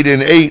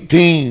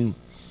 8:18,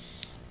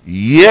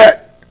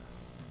 yet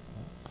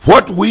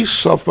what we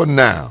suffer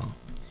now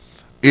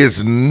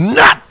is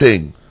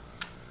nothing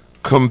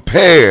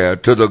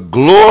compared to the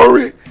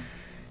glory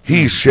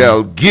he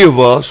shall give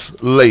us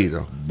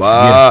later.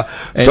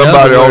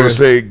 Somebody ought to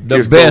say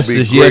the best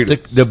is yet to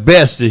come. The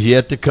best is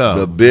yet to come.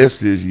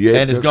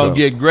 And it's going to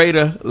get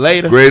greater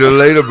later. Greater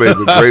later,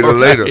 baby. Greater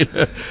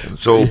later.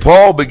 So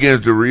Paul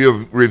begins to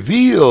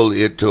reveal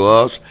it to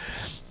us.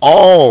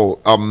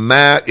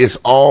 It's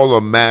all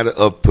a matter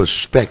of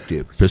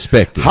perspective.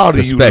 How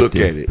do you look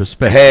at it?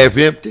 Half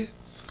empty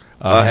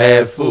or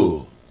half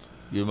full?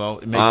 You know,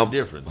 it makes a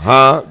difference.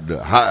 How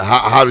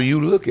do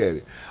you look at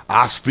it?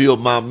 I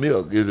spilled my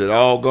milk. Is it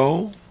all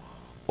gone?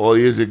 Or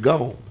is it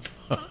gone?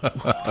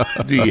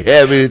 Do you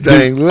have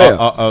anything left?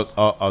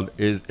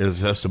 Is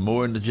there some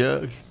more in the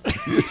jug?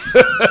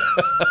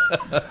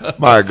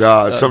 My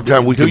God,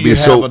 sometimes we can be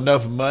so. Do you have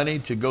enough money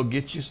to go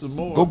get you some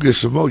more? Go get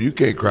some more. You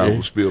can't cry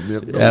over spilled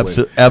milk. No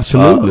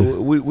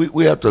Absolutely.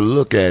 We have to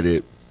look at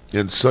it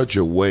in such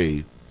a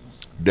way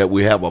that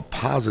we have a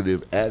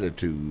positive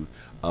attitude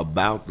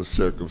about the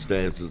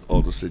circumstances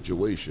or the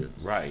situation.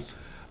 Right.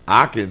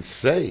 I can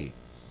say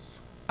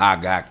I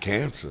got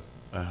cancer.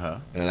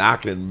 And I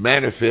can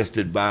manifest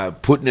it by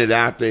putting it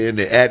out there in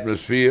the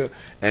atmosphere,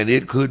 and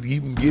it could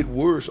even get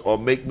worse or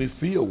make me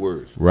feel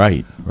worse.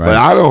 Right. But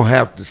I don't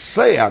have to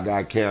say I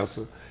got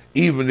cancer,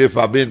 even if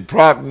I've been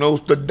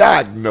prognosed or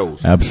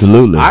diagnosed.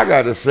 Absolutely. I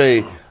got to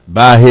say,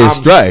 by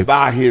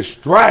his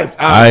stripes,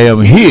 I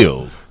am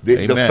healed.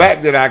 The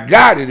fact that I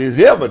got it is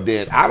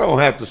evident. I don't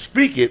have to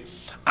speak it.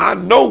 I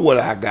know what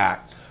I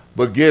got.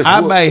 But guess what? I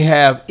may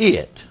have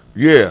it.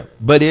 Yeah.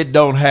 But it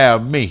don't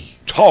have me.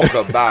 Talk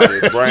about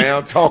it,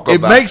 Brown. Talk about it.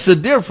 It makes a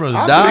difference,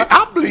 Doc.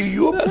 I believe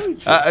you a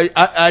preacher.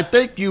 I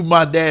think you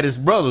my daddy's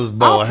brother's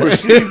boy. I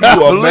perceive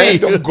you a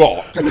man of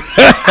God.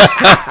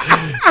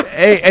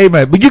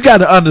 Amen. But you got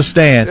to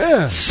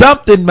understand,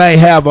 something may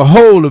have a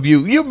hold of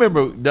you. You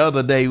remember the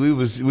other day we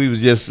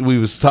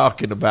was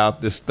talking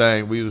about this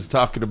thing. We was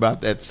talking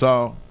about that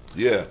song.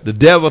 Yeah. The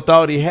devil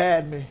thought he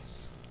had me.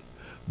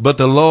 But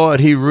the Lord,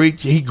 he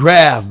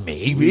grabbed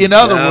me. In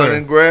other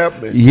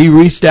words, he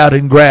reached out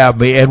and grabbed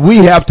me. And we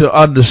have to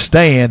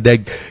understand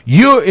that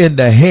you're in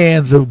the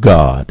hands of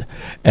God.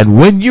 And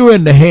when you're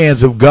in the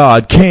hands of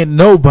God, can't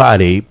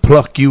nobody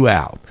pluck you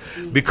out.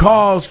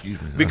 Because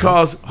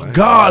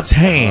God's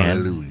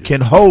hand can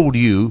hold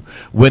you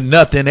when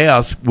nothing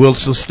else will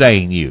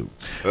sustain you.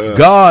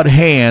 God's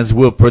hands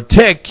will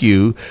protect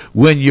you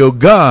when your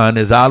gun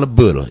is out of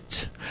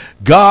bullets.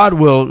 God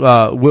will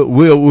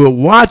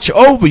watch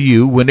over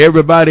you when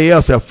everybody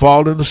else have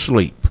fallen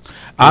asleep.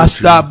 I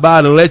stopped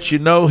by to let you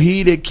know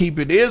he that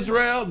keepeth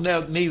Israel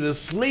neither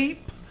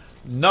sleep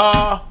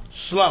nor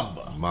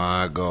slumber.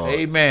 My God.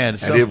 Amen.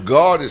 And if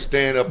God is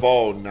staying up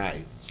all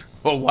night,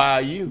 well, why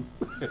are you?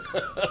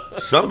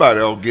 Somebody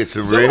will get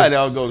some rest. Somebody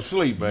will go to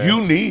sleep, man.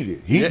 You need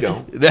it. He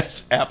don't.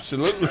 That's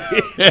absolutely.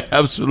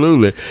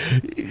 Absolutely.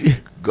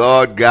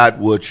 God got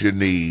what you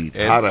need.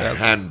 How to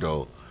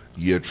handle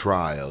your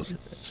trials.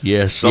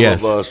 Yes, Some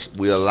of us,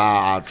 we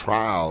allow our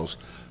trials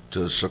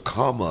to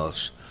succumb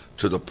us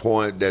to the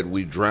point that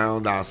we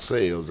drown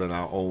ourselves in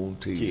our own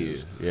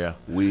tears. Yeah.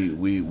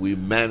 We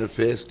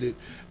manifest it,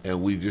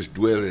 and we just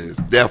dwell in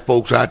it. There are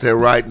folks out there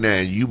right now,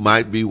 and you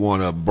might be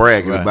one of them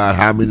bragging about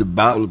how many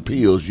bottle of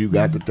pills you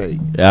got to take.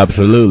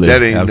 Absolutely.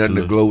 That ain't nothing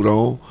to gloat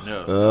on.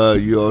 No.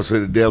 You all say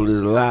the devil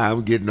is a lie.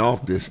 I'm getting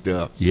off this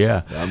stuff.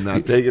 Yeah. I'm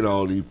not taking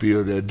all these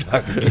pills that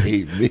doctor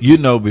gave me. You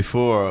know,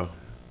 before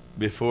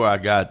I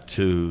got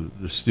to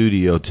the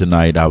studio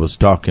tonight, I was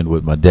talking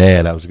with my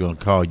dad. I was going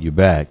to call you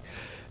back,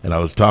 and I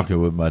was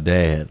talking with my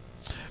dad.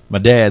 My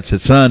dad said,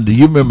 "Son, do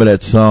you remember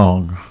that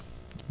song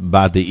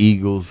by the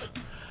Eagles?"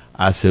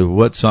 I said,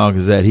 "What song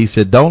is that?" He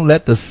said, "Don't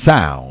let the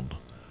sound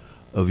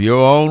of your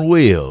own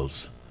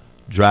wheels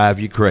drive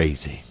you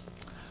crazy."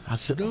 I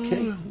said,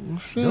 "Okay."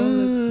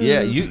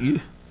 You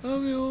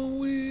of your own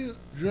wheels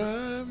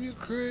drive you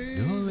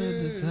crazy. Don't let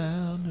the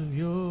sound of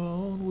your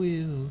own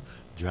wheels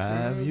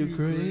drive you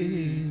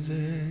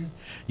crazy.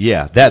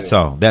 Yeah, that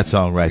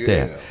song right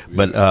there.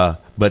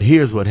 But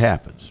here's what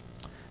happens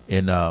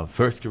in 1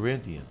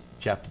 Corinthians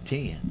chapter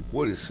 10.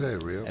 What it say,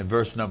 Real? And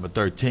verse number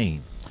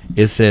 13.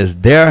 It says,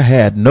 there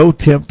had no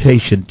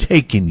temptation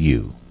taken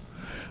you,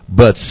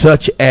 but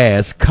such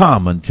as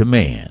common to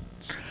man.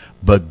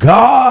 But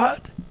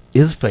God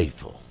is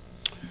faithful.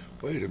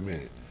 Wait a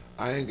minute.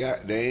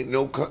 There ain't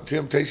no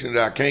temptation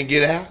that I can't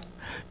get out?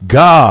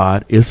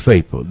 God is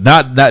faithful.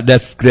 Not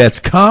that's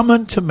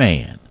common to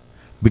man.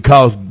 But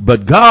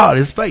God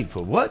is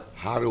faithful. What?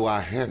 How do I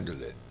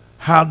handle it?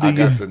 I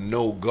got to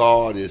know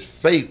God is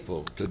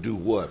faithful to do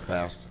what,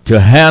 Pastor? To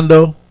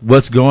handle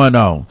what's going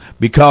on.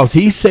 Because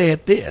he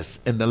said this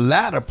in the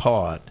latter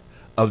part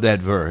of that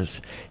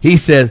verse. He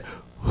said,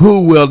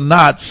 who will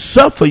not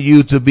suffer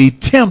you to be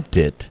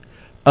tempted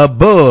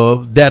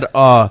above that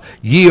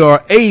ye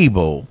are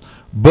able,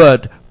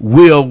 but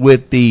will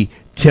with the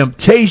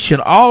temptation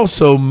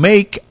also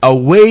make a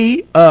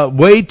way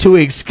to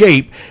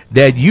escape,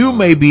 that you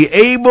may be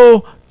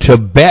able to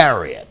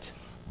bear it.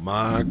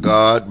 My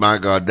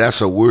God, that's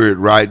a word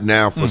right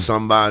now for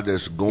somebody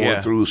that's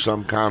going through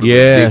some kind of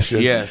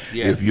addiction. Yes.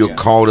 If you're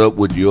caught up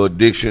with your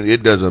addiction,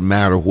 it doesn't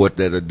matter what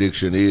that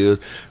addiction is.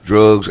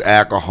 Drugs,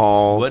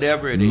 alcohol,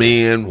 whatever it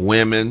men,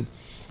 women,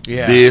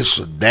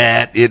 this,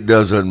 that. It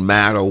doesn't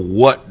matter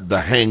what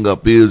the hang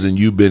up is, and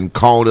you've been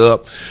caught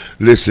up.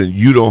 Listen,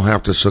 you don't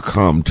have to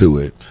succumb to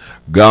it.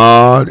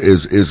 God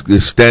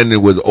is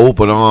standing with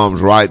open arms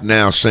right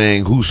now,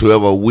 saying,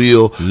 whosoever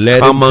will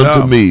come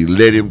unto me,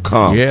 let him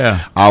come.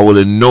 Yeah. I will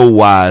in no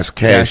wise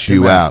cast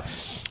you out.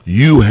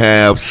 You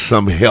have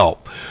some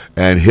help,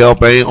 and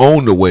help ain't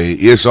on the way.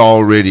 It's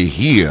already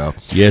here.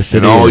 Yes,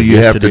 and all you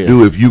have to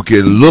do, if you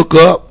can look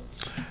up,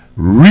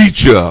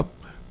 reach up,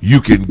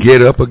 you can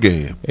get up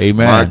again.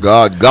 Amen. My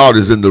God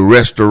is in the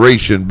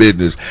restoration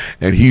business,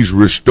 and he's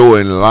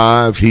restoring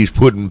lives. He's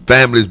putting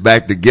families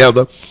back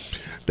together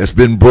that's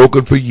been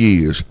broken for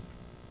years.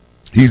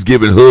 He's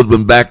giving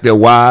husbands back their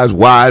wives,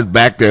 wives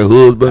back their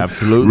husbands.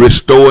 Absolutely.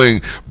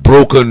 Restoring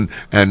broken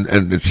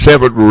and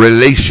severed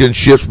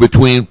relationships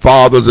between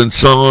fathers and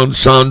sons,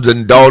 sons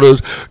and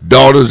daughters,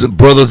 daughters and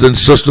brothers and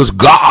sisters.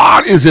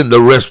 God is in the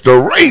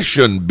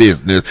restoration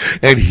business,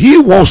 and he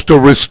wants to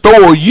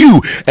restore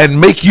you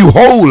and make you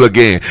whole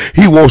again.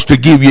 He wants to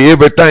give you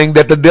everything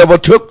that the devil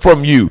took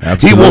from you.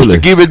 Absolutely. He wants to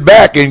give it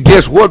back, and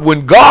guess what?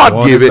 When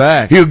God give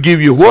it, he'll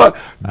give you what?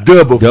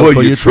 Double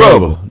for your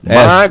trouble.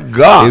 My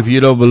God. If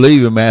you don't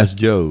believe him, ask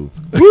Job.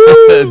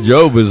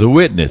 Job is a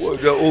witness. Well,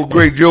 the old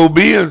great Job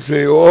being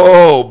saying,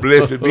 oh,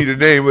 blessed be the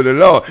name of the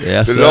Lord.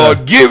 Yes, the sir.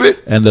 Lord give it,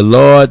 and the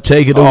Lord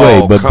take it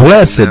away. But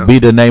blessed be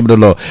the name of the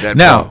Lord.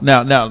 Now,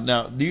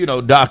 you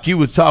know, Doc, you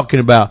was talking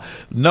about,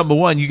 number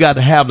one, you got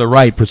to have the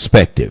right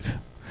perspective.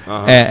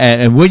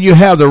 And when you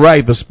have the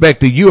right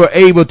perspective, you are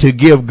able to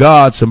give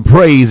God some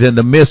praise in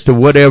the midst of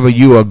whatever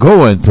you are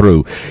going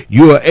through.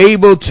 You are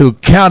able to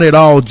count it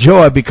all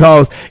joy,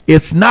 because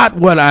it's not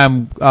what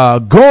I'm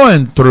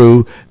going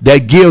through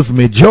that gives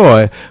me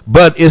joy,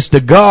 but it's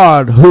the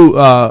God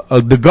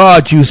the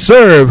God you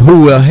serve,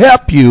 who will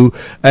help you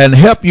and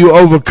help you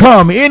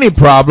overcome any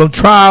problem,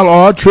 trial,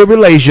 or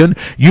tribulation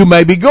you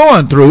may be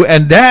going through.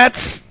 And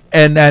that's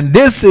and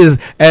this is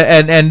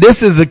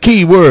a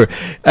key word,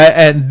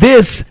 and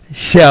this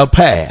shall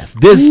pass.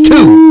 This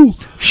too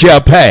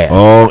shall pass.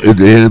 Oh, if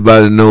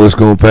anybody know it's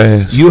gonna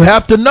pass? You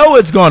have to know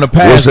it's gonna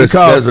pass.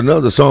 There's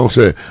another song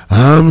said,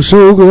 I'm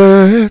so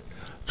glad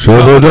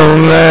trouble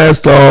don't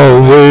last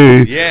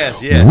always.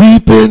 Yes.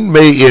 Weeping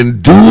may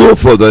endure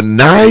for the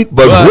night,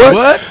 but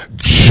what?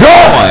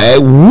 Joy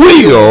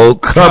will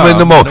come in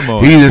the morning.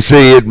 He didn't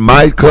say it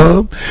might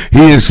come. He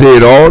didn't say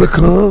it ought to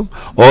come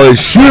or it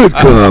should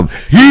come.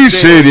 He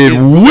said it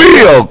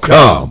will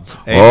come.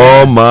 Amen.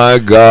 Oh, my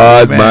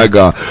God, Amen. My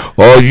God.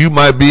 Oh, you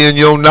might be in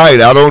your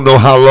night. I don't know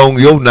how long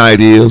your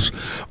night is,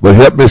 but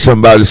help me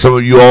somebody. Some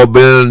of you all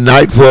been in the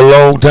night for a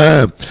long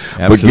time.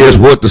 Absolutely. But guess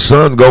what? The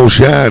sun gonna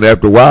shine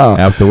after a while.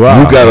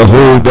 You got to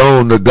hold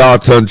on to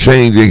God's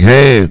unchanging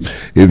hand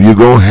if you're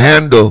going to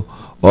handle,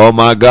 oh,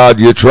 my God,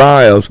 your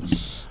trials.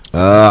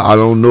 I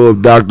don't know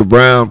if Dr.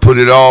 Brown put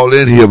it all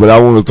in here, but I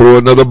want to throw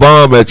another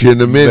bomb at you in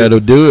a minute.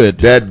 Better do it.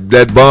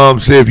 That bomb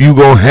said, if you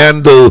going to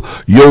handle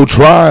your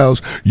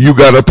trials, you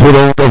got to put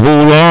on the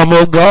whole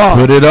armor of God.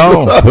 Put it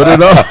on.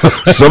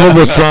 Some of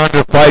us trying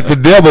to fight the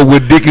devil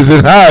with Dickies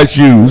and high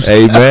shoes.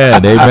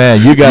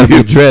 Amen. You got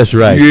to be dressed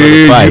right for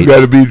the fight. You got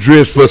to be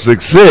dressed for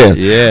success.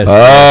 Yes.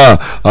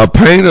 A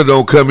painter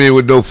don't come in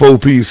with no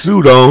 4-piece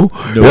suit on.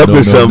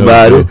 Helping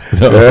somebody.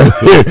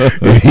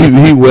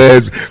 He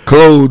wears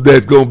clothes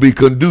that's going to be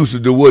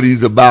conducive to what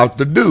he's about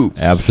to do.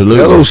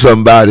 Absolutely. Hello,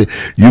 somebody.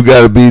 You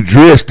got to be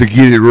dressed to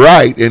get it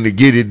right and to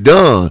get it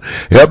done.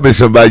 Help me,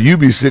 somebody. You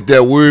be sitting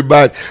there worried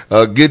about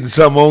getting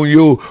some on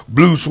your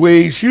blue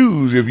suede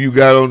shoes if you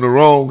got on the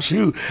wrong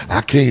shoe.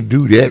 I can't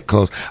do that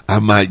because I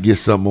might get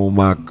some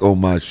on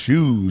my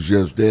shoes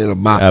just then,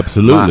 my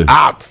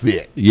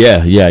outfit.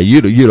 Yeah.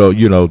 You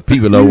know,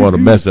 people don't want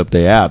to mess up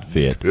their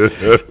outfit.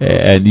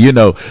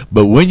 And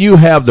but when you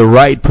have the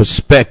right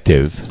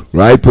perspective,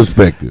 Right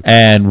perspective.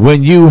 And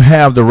when you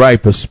have the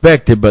right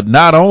perspective, but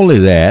not only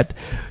that,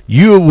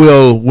 you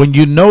will, when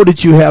you know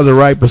that you have the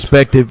right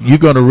perspective, you're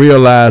going to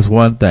realize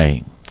one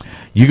thing.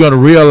 You're going to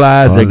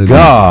realize that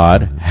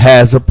God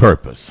has a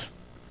purpose.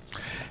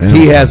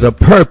 He has a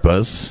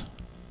purpose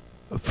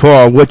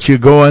for what you're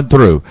going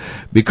through.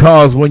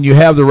 Because when you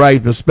have the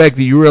right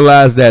perspective, you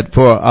realize that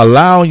for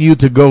allowing you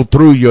to go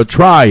through your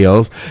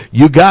trials,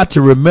 you got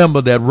to remember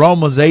that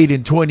Romans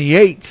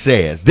 8:28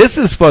 says, this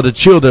is for the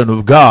children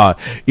of God.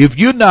 If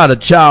you're not a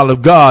child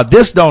of God,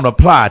 this don't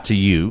apply to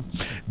you.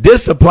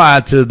 This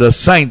applies to the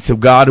saints of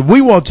God. And we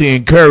want to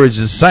encourage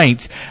the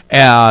saints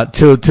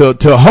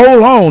to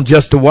hold on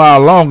just a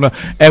while longer.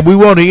 And we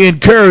want to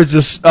encourage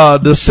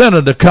the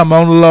sinner to come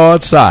on the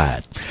Lord's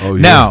side. Oh,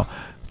 yeah. Now,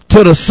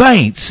 to the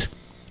saints,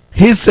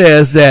 he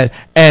says that,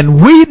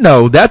 and we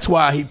know, that's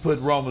why he put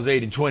Romans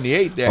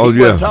 8:28 there. He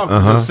wasn't talking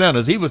to the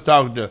sinners. He was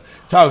talking to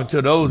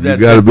those that.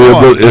 You got to be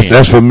able.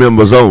 That's for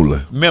members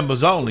only.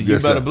 Members only. You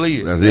better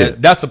believe it. That's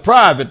it. That's a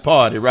private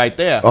party right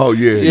there. Oh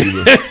yeah.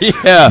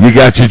 Yeah. You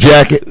got your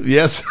jacket?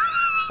 Yes.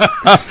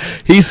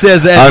 He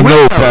says that. I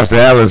know Pastor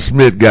Alan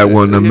Smith got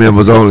one of the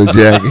members only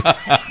jackets.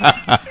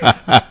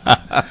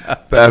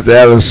 Pastor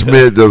Alan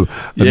Smith of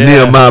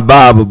Nehemiah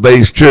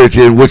Bible-based church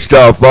in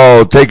Wichita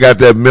Falls, take out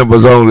that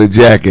members-only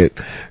jacket.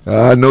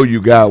 I know you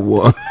got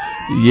one.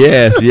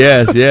 Yes.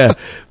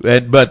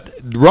 But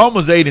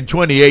Romans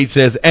 8:28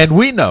 says, and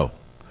we know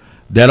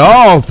that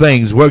all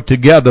things work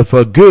together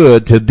for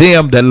good to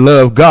them that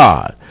love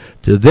God,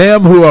 to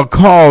them who are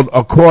called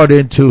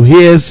according to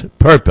his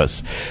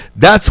purpose.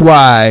 That's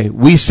why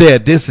we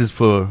said this is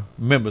for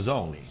members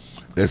only.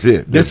 That's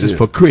it. This is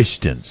for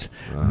Christians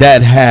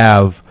that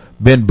have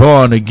been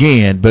born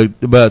again,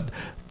 but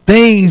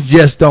things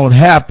just don't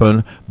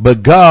happen,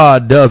 but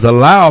God does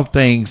allow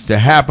things to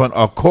happen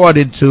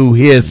according to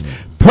his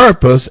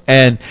purpose.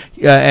 And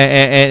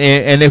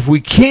if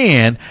we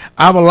can,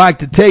 I would like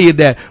to tell you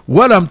that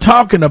what I'm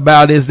talking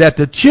about is that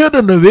the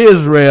children of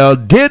Israel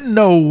didn't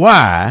know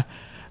why,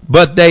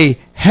 but they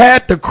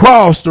had to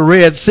cross the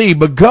Red Sea,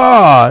 but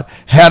God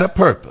had a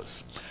purpose.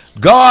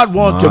 God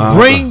wants to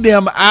bring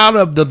them out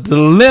of the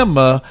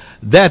dilemma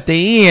that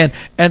they're in.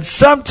 And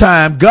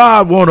sometimes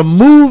God want to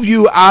move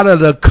you out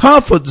of the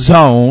comfort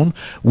zone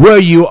where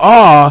you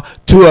are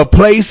to a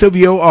place of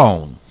your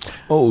own.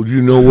 Oh,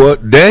 you know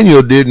what?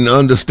 Daniel didn't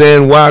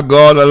understand why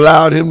God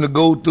allowed him to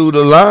go through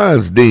the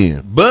lion's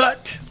den.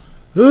 But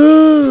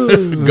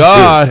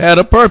God had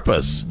a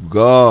purpose.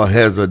 God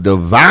has a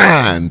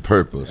divine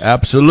purpose.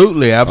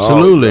 Absolutely. I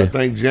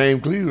think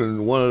James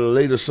Cleveland, one of the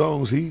later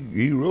songs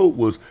he wrote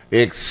was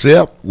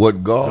 "Accept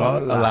What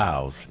God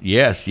Allows."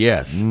 Yes.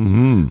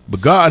 Mm-hmm.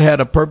 But God had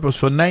a purpose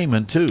for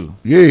Naaman too.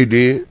 Yeah, he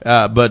did.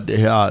 But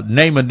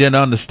Naaman didn't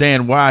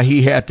understand why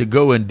he had to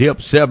go and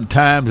dip 7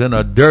 times in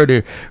a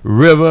dirty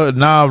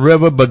Nile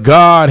River. But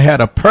God had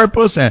a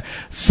purpose, and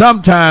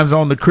sometimes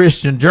on the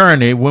Christian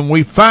journey, when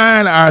we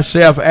find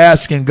ourselves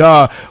asking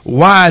God,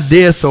 why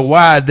this or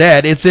why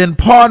that, it's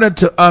important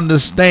to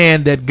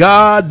understand that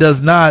God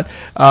does not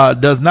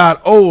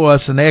owe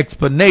us an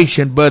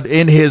explanation, but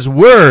in his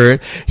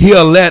word,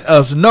 he'll let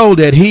us know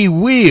that he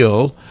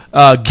will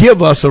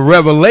give us a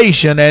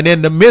revelation. And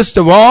in the midst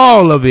of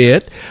all of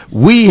it,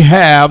 we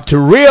have to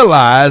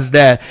realize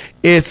that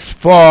it's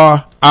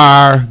for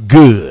our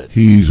good.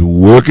 He's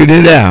working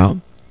it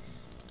out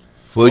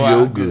for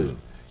your good.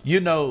 You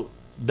know,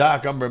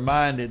 Doc, I'm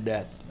reminded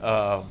that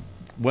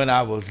when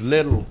I was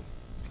little,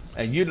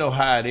 and you know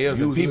how it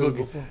is. And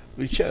people,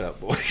 shut up,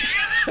 boy.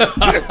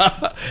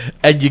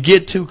 And you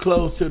get too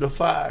close to the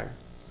fire,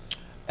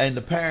 and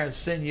the parents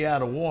send you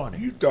out a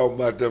warning. You talking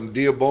about them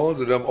Dearborns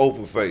or them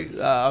open face?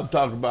 I'm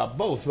talking about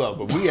both of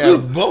them. We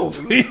have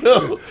both. You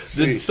know,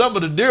 some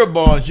of the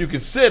Dearborns you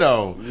can sit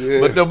on,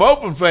 but them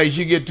open face,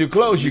 you get too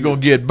close, you're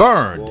gonna get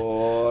burned.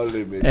 Boy,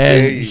 let me tell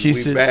you, she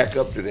said, back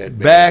up to that.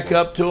 Back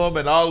up to them,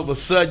 and all of a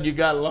sudden you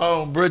got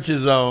long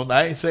breeches on.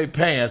 I ain't say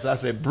pants, I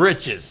said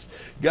breeches.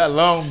 Got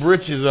long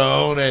breeches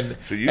on, and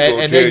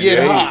they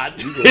get hot.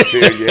 You gonna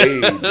tell your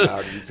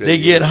age. They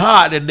get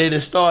hot, and they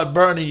start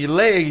burning your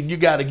leg, and you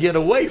got to get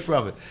away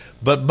from it.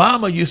 But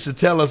Mama used to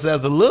tell us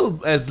as a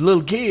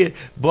little kid,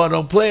 boy,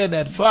 don't play in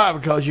that fire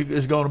because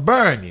it's going to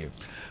burn you.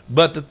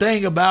 But the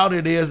thing about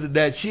it is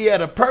that she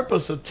had a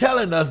purpose of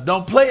telling us,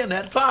 don't play in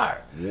that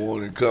fire.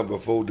 Warning come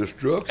before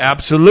destruction.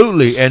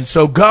 Absolutely. And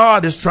so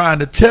God is trying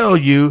to tell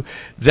you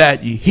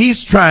that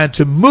he's trying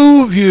to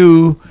move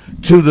you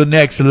to the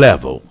next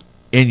level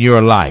in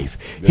your life.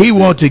 He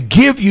wants to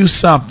give you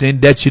something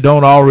that you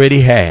don't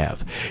already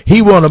have.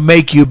 He wants to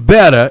make you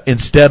better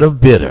instead of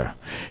bitter.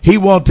 He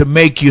wants to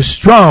make you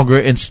stronger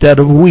instead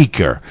of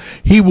weaker.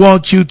 He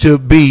wants you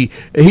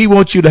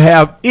to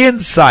have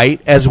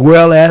insight as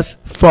well as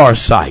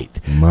foresight.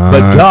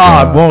 But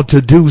God wants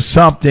to do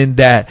something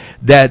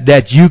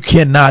that you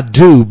cannot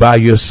do by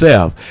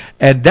yourself.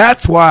 And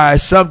that's why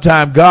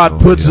sometimes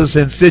God puts us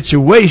in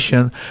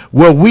situations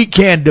where we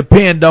can't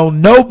depend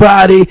on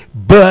nobody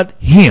but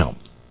him.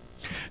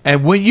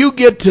 And when you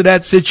get to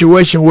that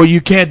situation where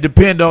you can't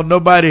depend on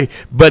nobody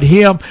but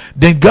him,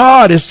 then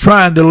God is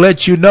trying to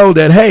let you know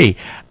that, hey,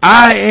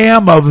 I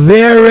am a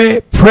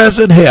very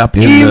present help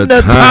in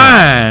the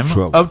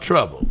time of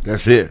trouble.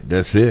 That's it.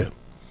 That's it.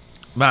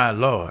 My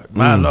Lord,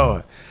 my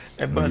Lord.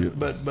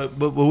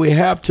 But we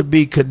have to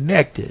be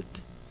connected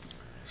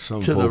to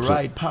the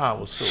right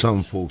power source.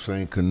 Some folks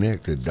ain't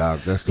connected, Doc.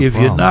 That's the if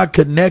problem. You're not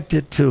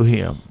connected to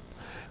him,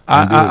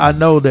 I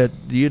know that,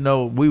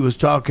 we was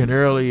talking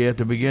earlier at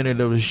the beginning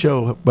of the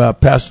show about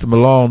Pastor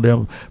Malone,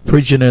 them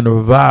preaching in the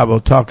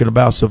revival, talking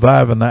about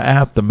surviving the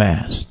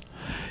aftermath.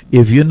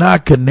 If you're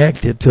not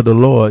connected to the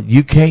Lord,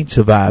 you can't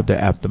survive the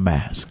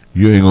aftermath.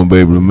 You ain't going to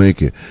be able to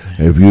make it.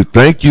 If you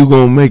think you're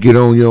going to make it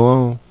on your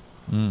own,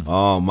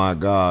 oh, my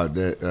God,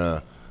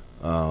 that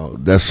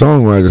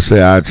songwriter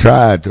said, I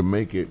tried to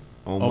make it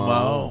on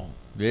my own.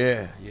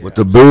 Yeah. But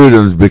the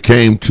burdens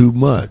became too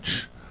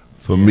much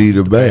for me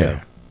to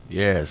bear.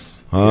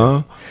 Yes.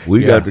 Huh?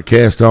 We got to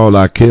cast all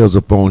our cares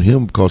upon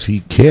him because he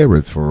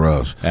careth for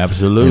us.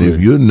 Absolutely. And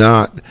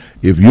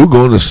if you're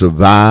going to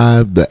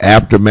survive the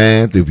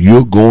aftermath, if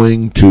you're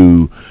going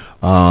to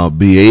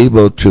be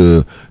able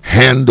to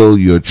handle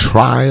your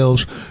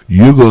trials,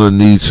 you're going to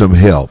need some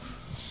help.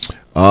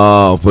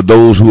 For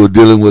those who are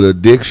dealing with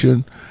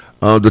addiction,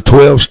 the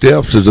 12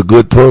 Steps is a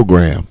good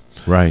program.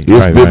 Right.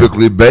 It's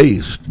biblically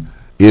based.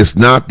 It's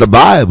not the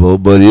Bible,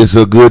 but it's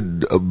a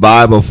good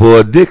Bible for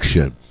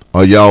addiction.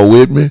 Are y'all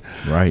with me?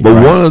 Right.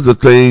 But one of the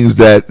things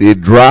that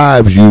it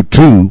drives you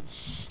to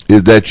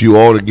is that you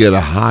ought to get a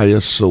higher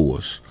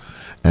source.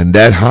 And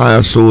that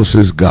higher source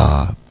is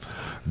God.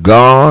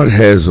 God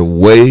has a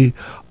way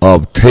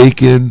of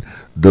taking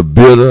the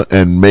bitter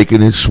and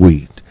making it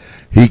sweet.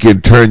 He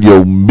can turn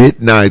your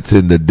midnights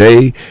into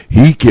day.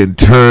 He can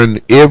turn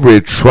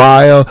every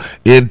trial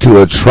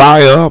into a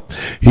triumph.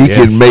 He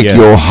can make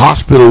your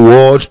hospital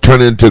wards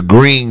turn into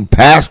green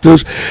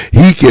pastures.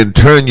 He can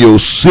turn your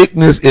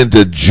sickness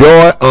into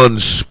joy,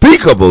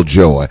 unspeakable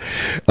joy.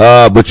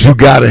 But you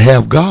got to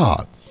have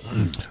God.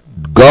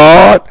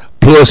 God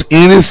plus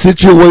any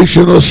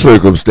situation or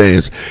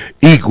circumstance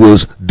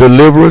equals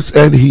deliverance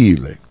and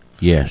healing.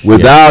 Yes.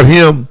 Without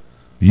him,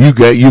 you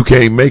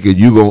can't make it.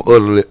 You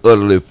gonna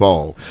utterly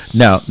fall.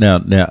 Now,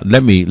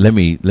 let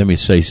me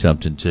say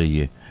something to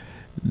you.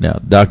 Now,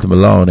 Dr.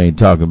 Malone ain't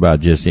talking about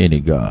just any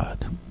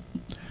God.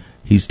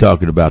 He's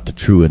talking about the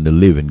true and the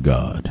living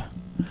God.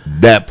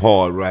 That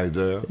part right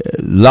there.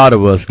 A lot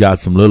of us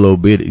got some little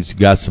bitties,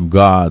 got some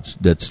gods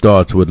that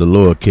starts with a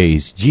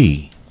lowercase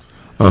G.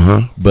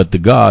 But the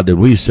God that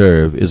we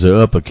serve is an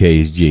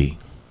uppercase G.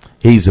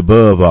 He's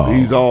above all.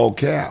 He's all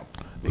cap.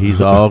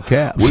 He's all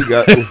caps. We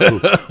got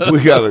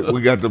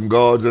them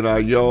guards in our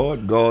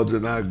yard, guards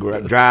in our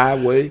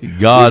driveway,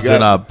 guards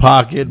in our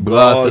pocket,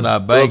 guards in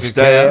our bank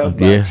upstairs,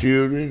 account. our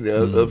children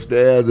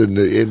upstairs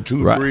in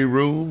 2-3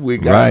 rooms. We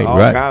got all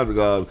kinds of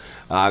guards.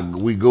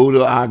 We go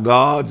to our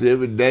guards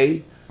every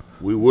day.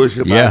 We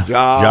worship our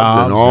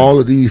jobs and all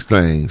of these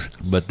things.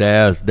 But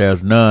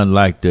there's none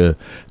like the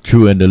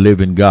true and the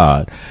living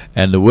God.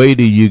 And the way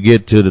that you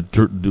get to the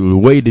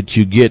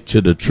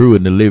true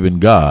and the living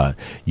God,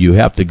 you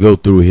have to go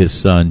through his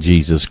son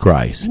Jesus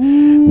Christ.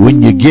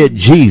 When you get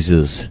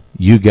Jesus,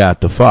 you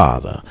got the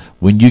Father.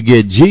 When you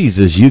get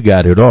Jesus, you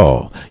got it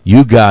all.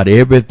 You got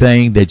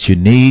everything that you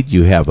need.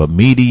 You have a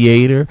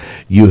mediator.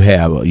 You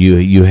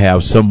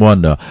have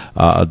someone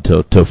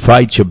to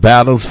fight your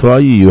battles for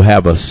you. You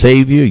have a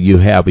Savior. You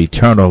have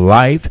eternal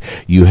life.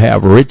 You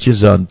have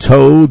riches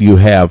untold. You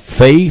have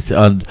faith,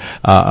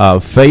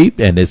 faith,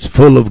 and it's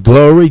full of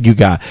glory. You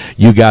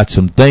got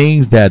some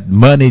things that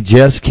money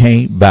just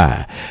can't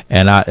buy.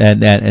 And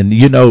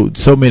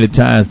so many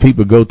times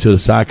people go to a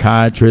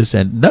psychiatrist,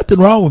 and nothing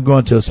wrong with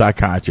going to a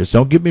psychiatrist.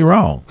 Don't get me wrong.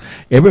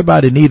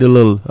 Everybody need a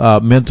little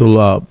mental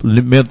uplift,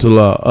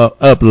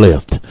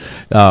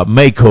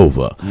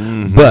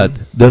 makeover. But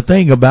the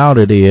thing about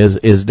it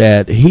is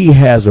that he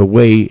has a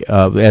way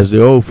of, as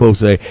the old folks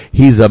say,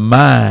 he's a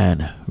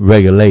mind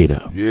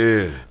regulator.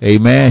 Yeah.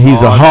 Amen.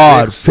 He's a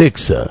hard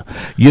fixer.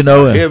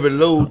 A heavy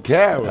load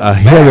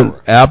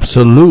carrier.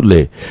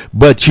 Absolutely.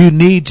 But you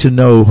need to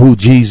know who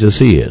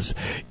Jesus is.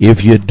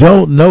 If you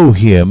don't know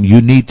him,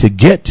 you need to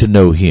get to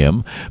know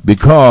him,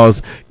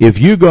 because if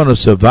you're going to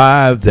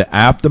survive the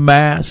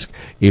aftermath,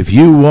 if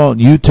you want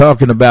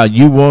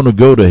to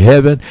go to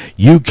heaven,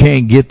 you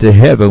can't get to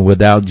heaven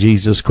without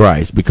Jesus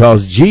Christ,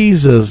 because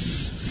Jesus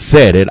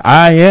said it,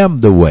 I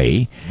am the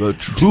way, the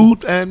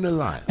truth, and the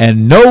life.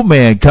 And no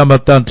man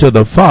cometh unto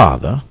the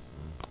Father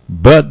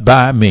but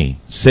by me,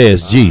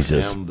 says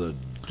Jesus. I am the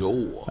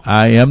door.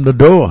 I am the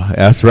door.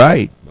 That's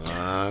right.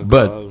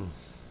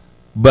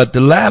 But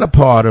the latter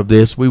part of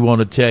this, we want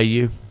to tell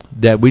you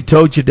that we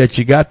told you that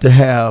you got to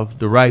have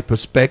the right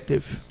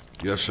perspective.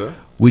 Yes, sir.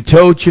 We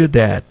told you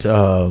that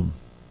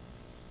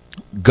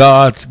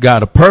God's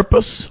got a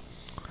purpose.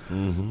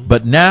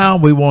 But now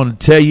we want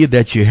to tell you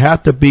that you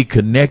have to be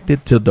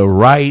connected to the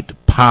right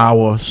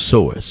power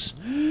source.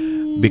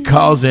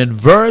 Because in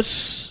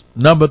verse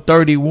number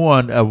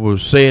 31 of the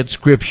said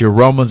scripture,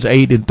 Romans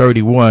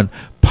 8:31,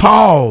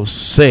 Paul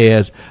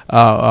says,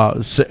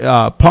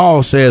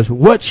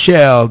 what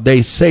shall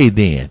they say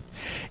then?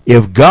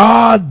 If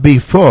God be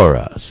for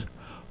us,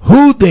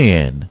 who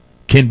then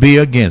can be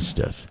against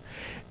us?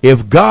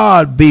 If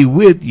God be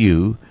with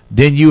you,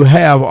 then you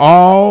have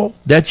all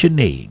that you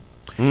need.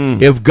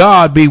 If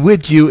God be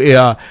with you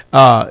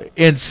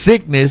in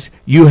sickness,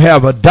 you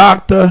have a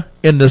doctor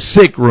in the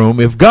sick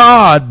room. If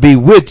God be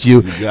with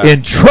you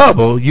in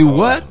trouble, you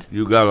what?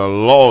 You got a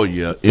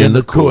lawyer in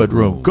the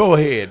courtroom. Go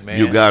ahead, man.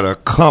 You got a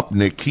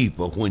company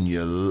keeper when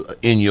you're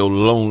in your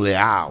lonely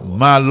hour.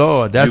 My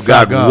Lord, that's you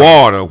got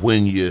water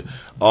when you,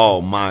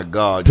 oh my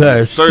God,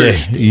 thirsty. You're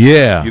thirsty.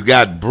 Yeah. You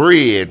got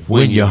bread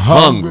when you're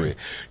hungry.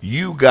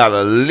 You got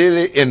a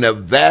lily in the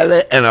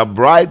valley and a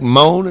bright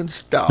morning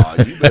star.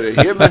 You better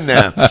hear me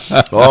now.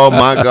 Oh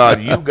my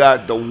God, you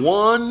got the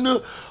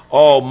one,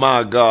 oh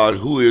my God,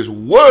 who is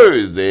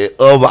worthy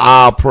of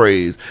our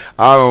praise.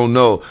 I don't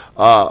know.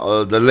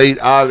 The late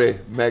Ollie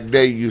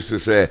McDay used to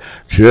say,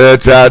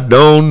 church, I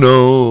don't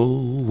know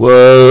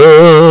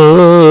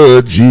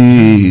what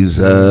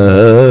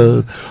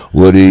Jesus,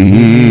 what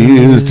he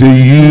is to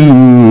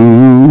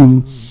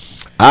you.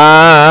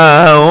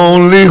 I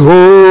only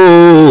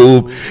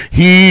hope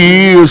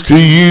he is to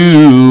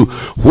you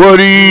what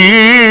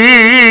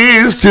he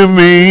is to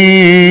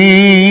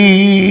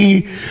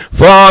me.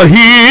 For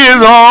he is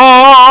all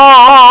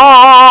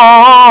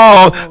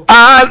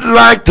I'd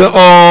like to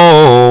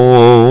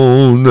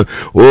own.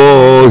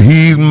 Oh,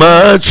 he's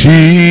my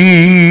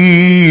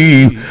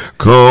chief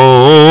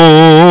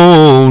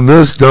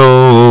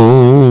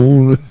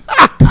cornerstone.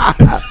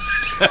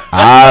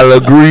 I'll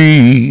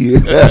agree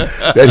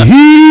that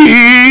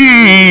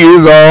he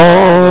is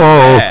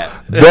all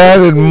that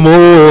and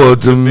more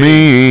to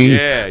me.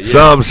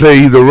 Some say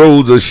he's the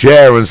rose of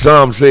Sharon.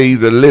 Some say he's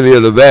the lily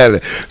of the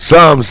valley.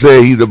 Some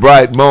say he's the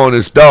bright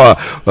morning star.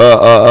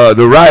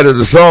 The writer of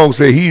the song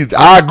say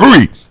I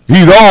agree.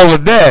 He's all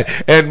of that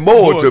and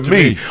more to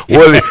me.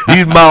 Well,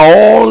 he's my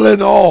all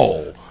in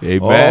all.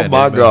 Amen. Oh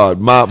my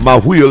God, my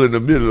wheel in the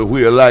middle of the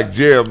wheel, like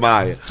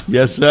Jeremiah.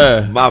 Yes,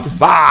 sir. My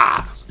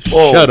fire.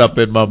 Oh. Shut up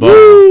in my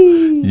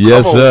bones.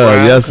 Yes, sir.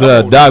 Brian. Yes,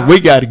 sir. Doc, we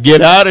got to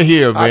get out of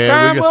here,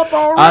 man.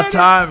 Our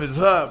time is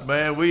up,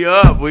 man. We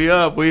up. We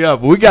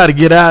got to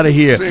get out of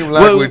here. Seems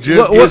like we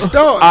just get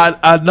started.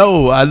 I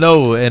know.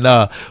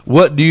 And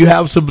what do you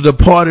have some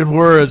departing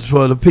words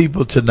for the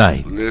people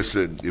tonight?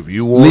 Listen, if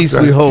you want, at least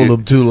we hold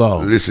them too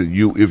long. Listen,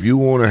 if you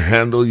want to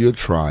handle your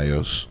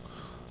trials,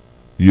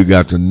 you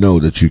got to know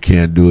that you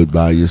can't do it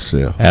by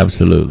yourself.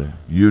 Absolutely.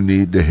 You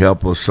need the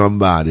help of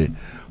somebody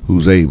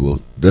who's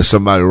able. There's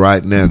somebody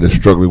right now that's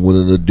struggling with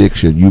an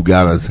addiction. You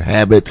got a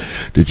habit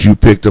that you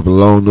picked up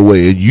along the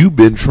way, and you've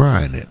been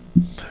trying it.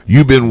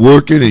 You've been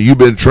working and you've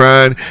been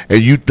trying,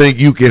 and you think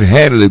you can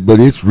handle it, but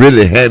it's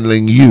really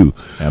handling you.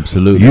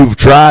 Absolutely. You've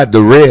tried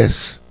the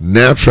rest.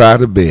 Now try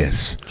the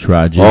best.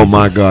 Try Jesus. Oh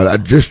my God! I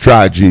just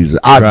try Jesus.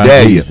 I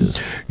dare you.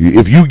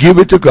 If you give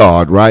it to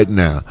God right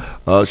now,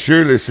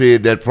 Shirley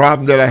said that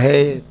problem that I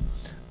had,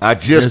 I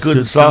just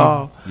couldn't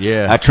solve.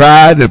 Yeah. I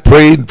tried and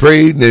prayed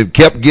and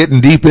kept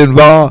getting deep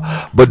involved,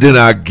 but then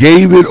I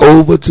gave it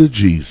over to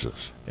Jesus.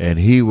 And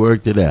he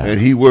worked it out. And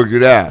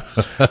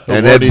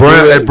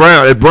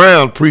that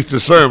Brown preached a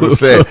sermon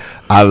said,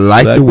 I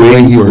like the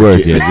way you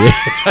work it.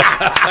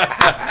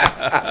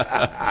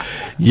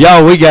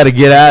 Yo, we got to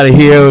get out of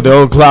here. The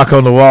old clock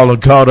on the wall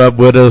and caught up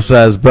with us,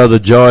 as Brother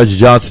George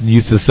Johnson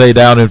used to say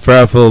down in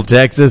Fairfield,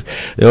 Texas.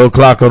 The old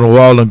clock on the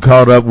wall and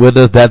caught up with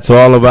us. That's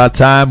all of our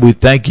time. We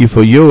thank you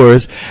for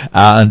yours.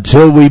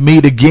 Until we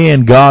meet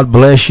again, God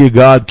bless you.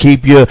 God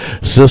keep you.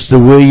 Sister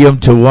William,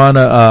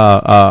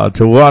 Tawana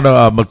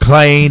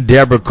McLean,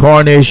 Deborah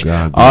Cornish,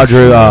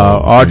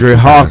 Audrey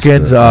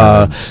Hawkins,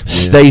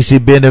 Stacy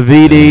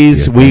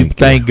Benavides. We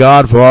thank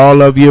God for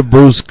all of you.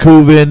 Bruce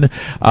Cubin,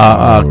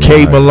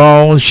 Kay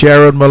Malone,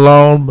 Sharon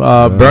Malone,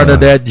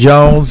 Bernadette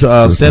Jones,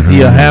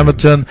 Cynthia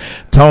Hamilton,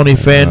 Tommy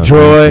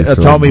Fantroy,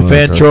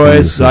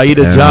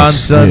 Saida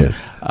Johnson.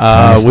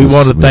 We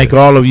want to thank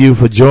all of you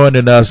for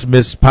joining us,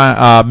 Miss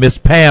Pam.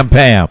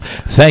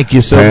 Thank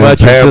you so much,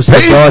 Sister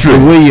Dorothy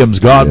Williams.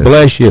 God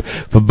bless you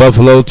from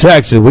Buffalo,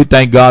 Texas. We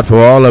thank God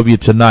for all of you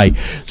tonight.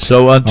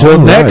 So until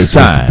next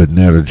time,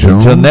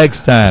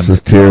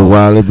 Sister Terry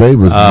Wiley,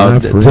 baby.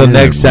 Until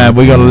next time,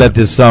 we're gonna let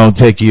this song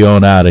take you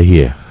on out of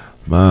here.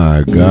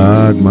 My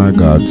God, my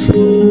God.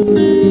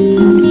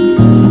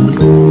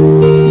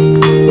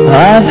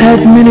 I've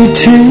had many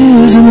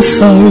tears and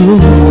sorrow.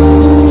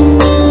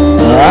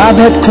 I've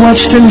had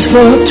question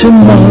for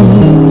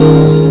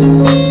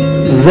tomorrow.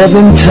 There've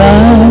been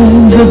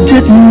times I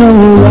didn't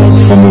know right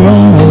from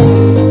wrong.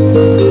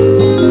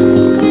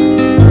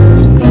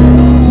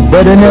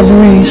 But in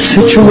every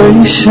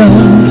situation,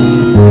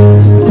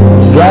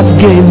 God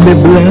gave me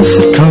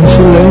blessed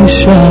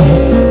consolation.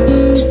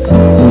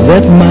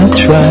 Let my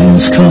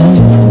trials come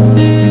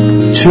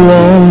to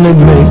only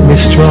make me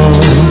strong.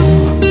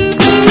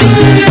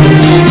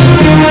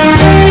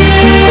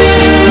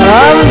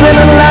 I've been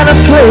in a lot of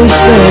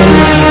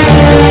places,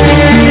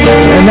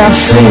 and I've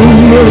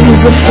seen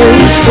millions of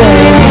faces,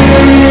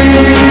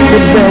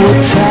 but there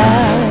were times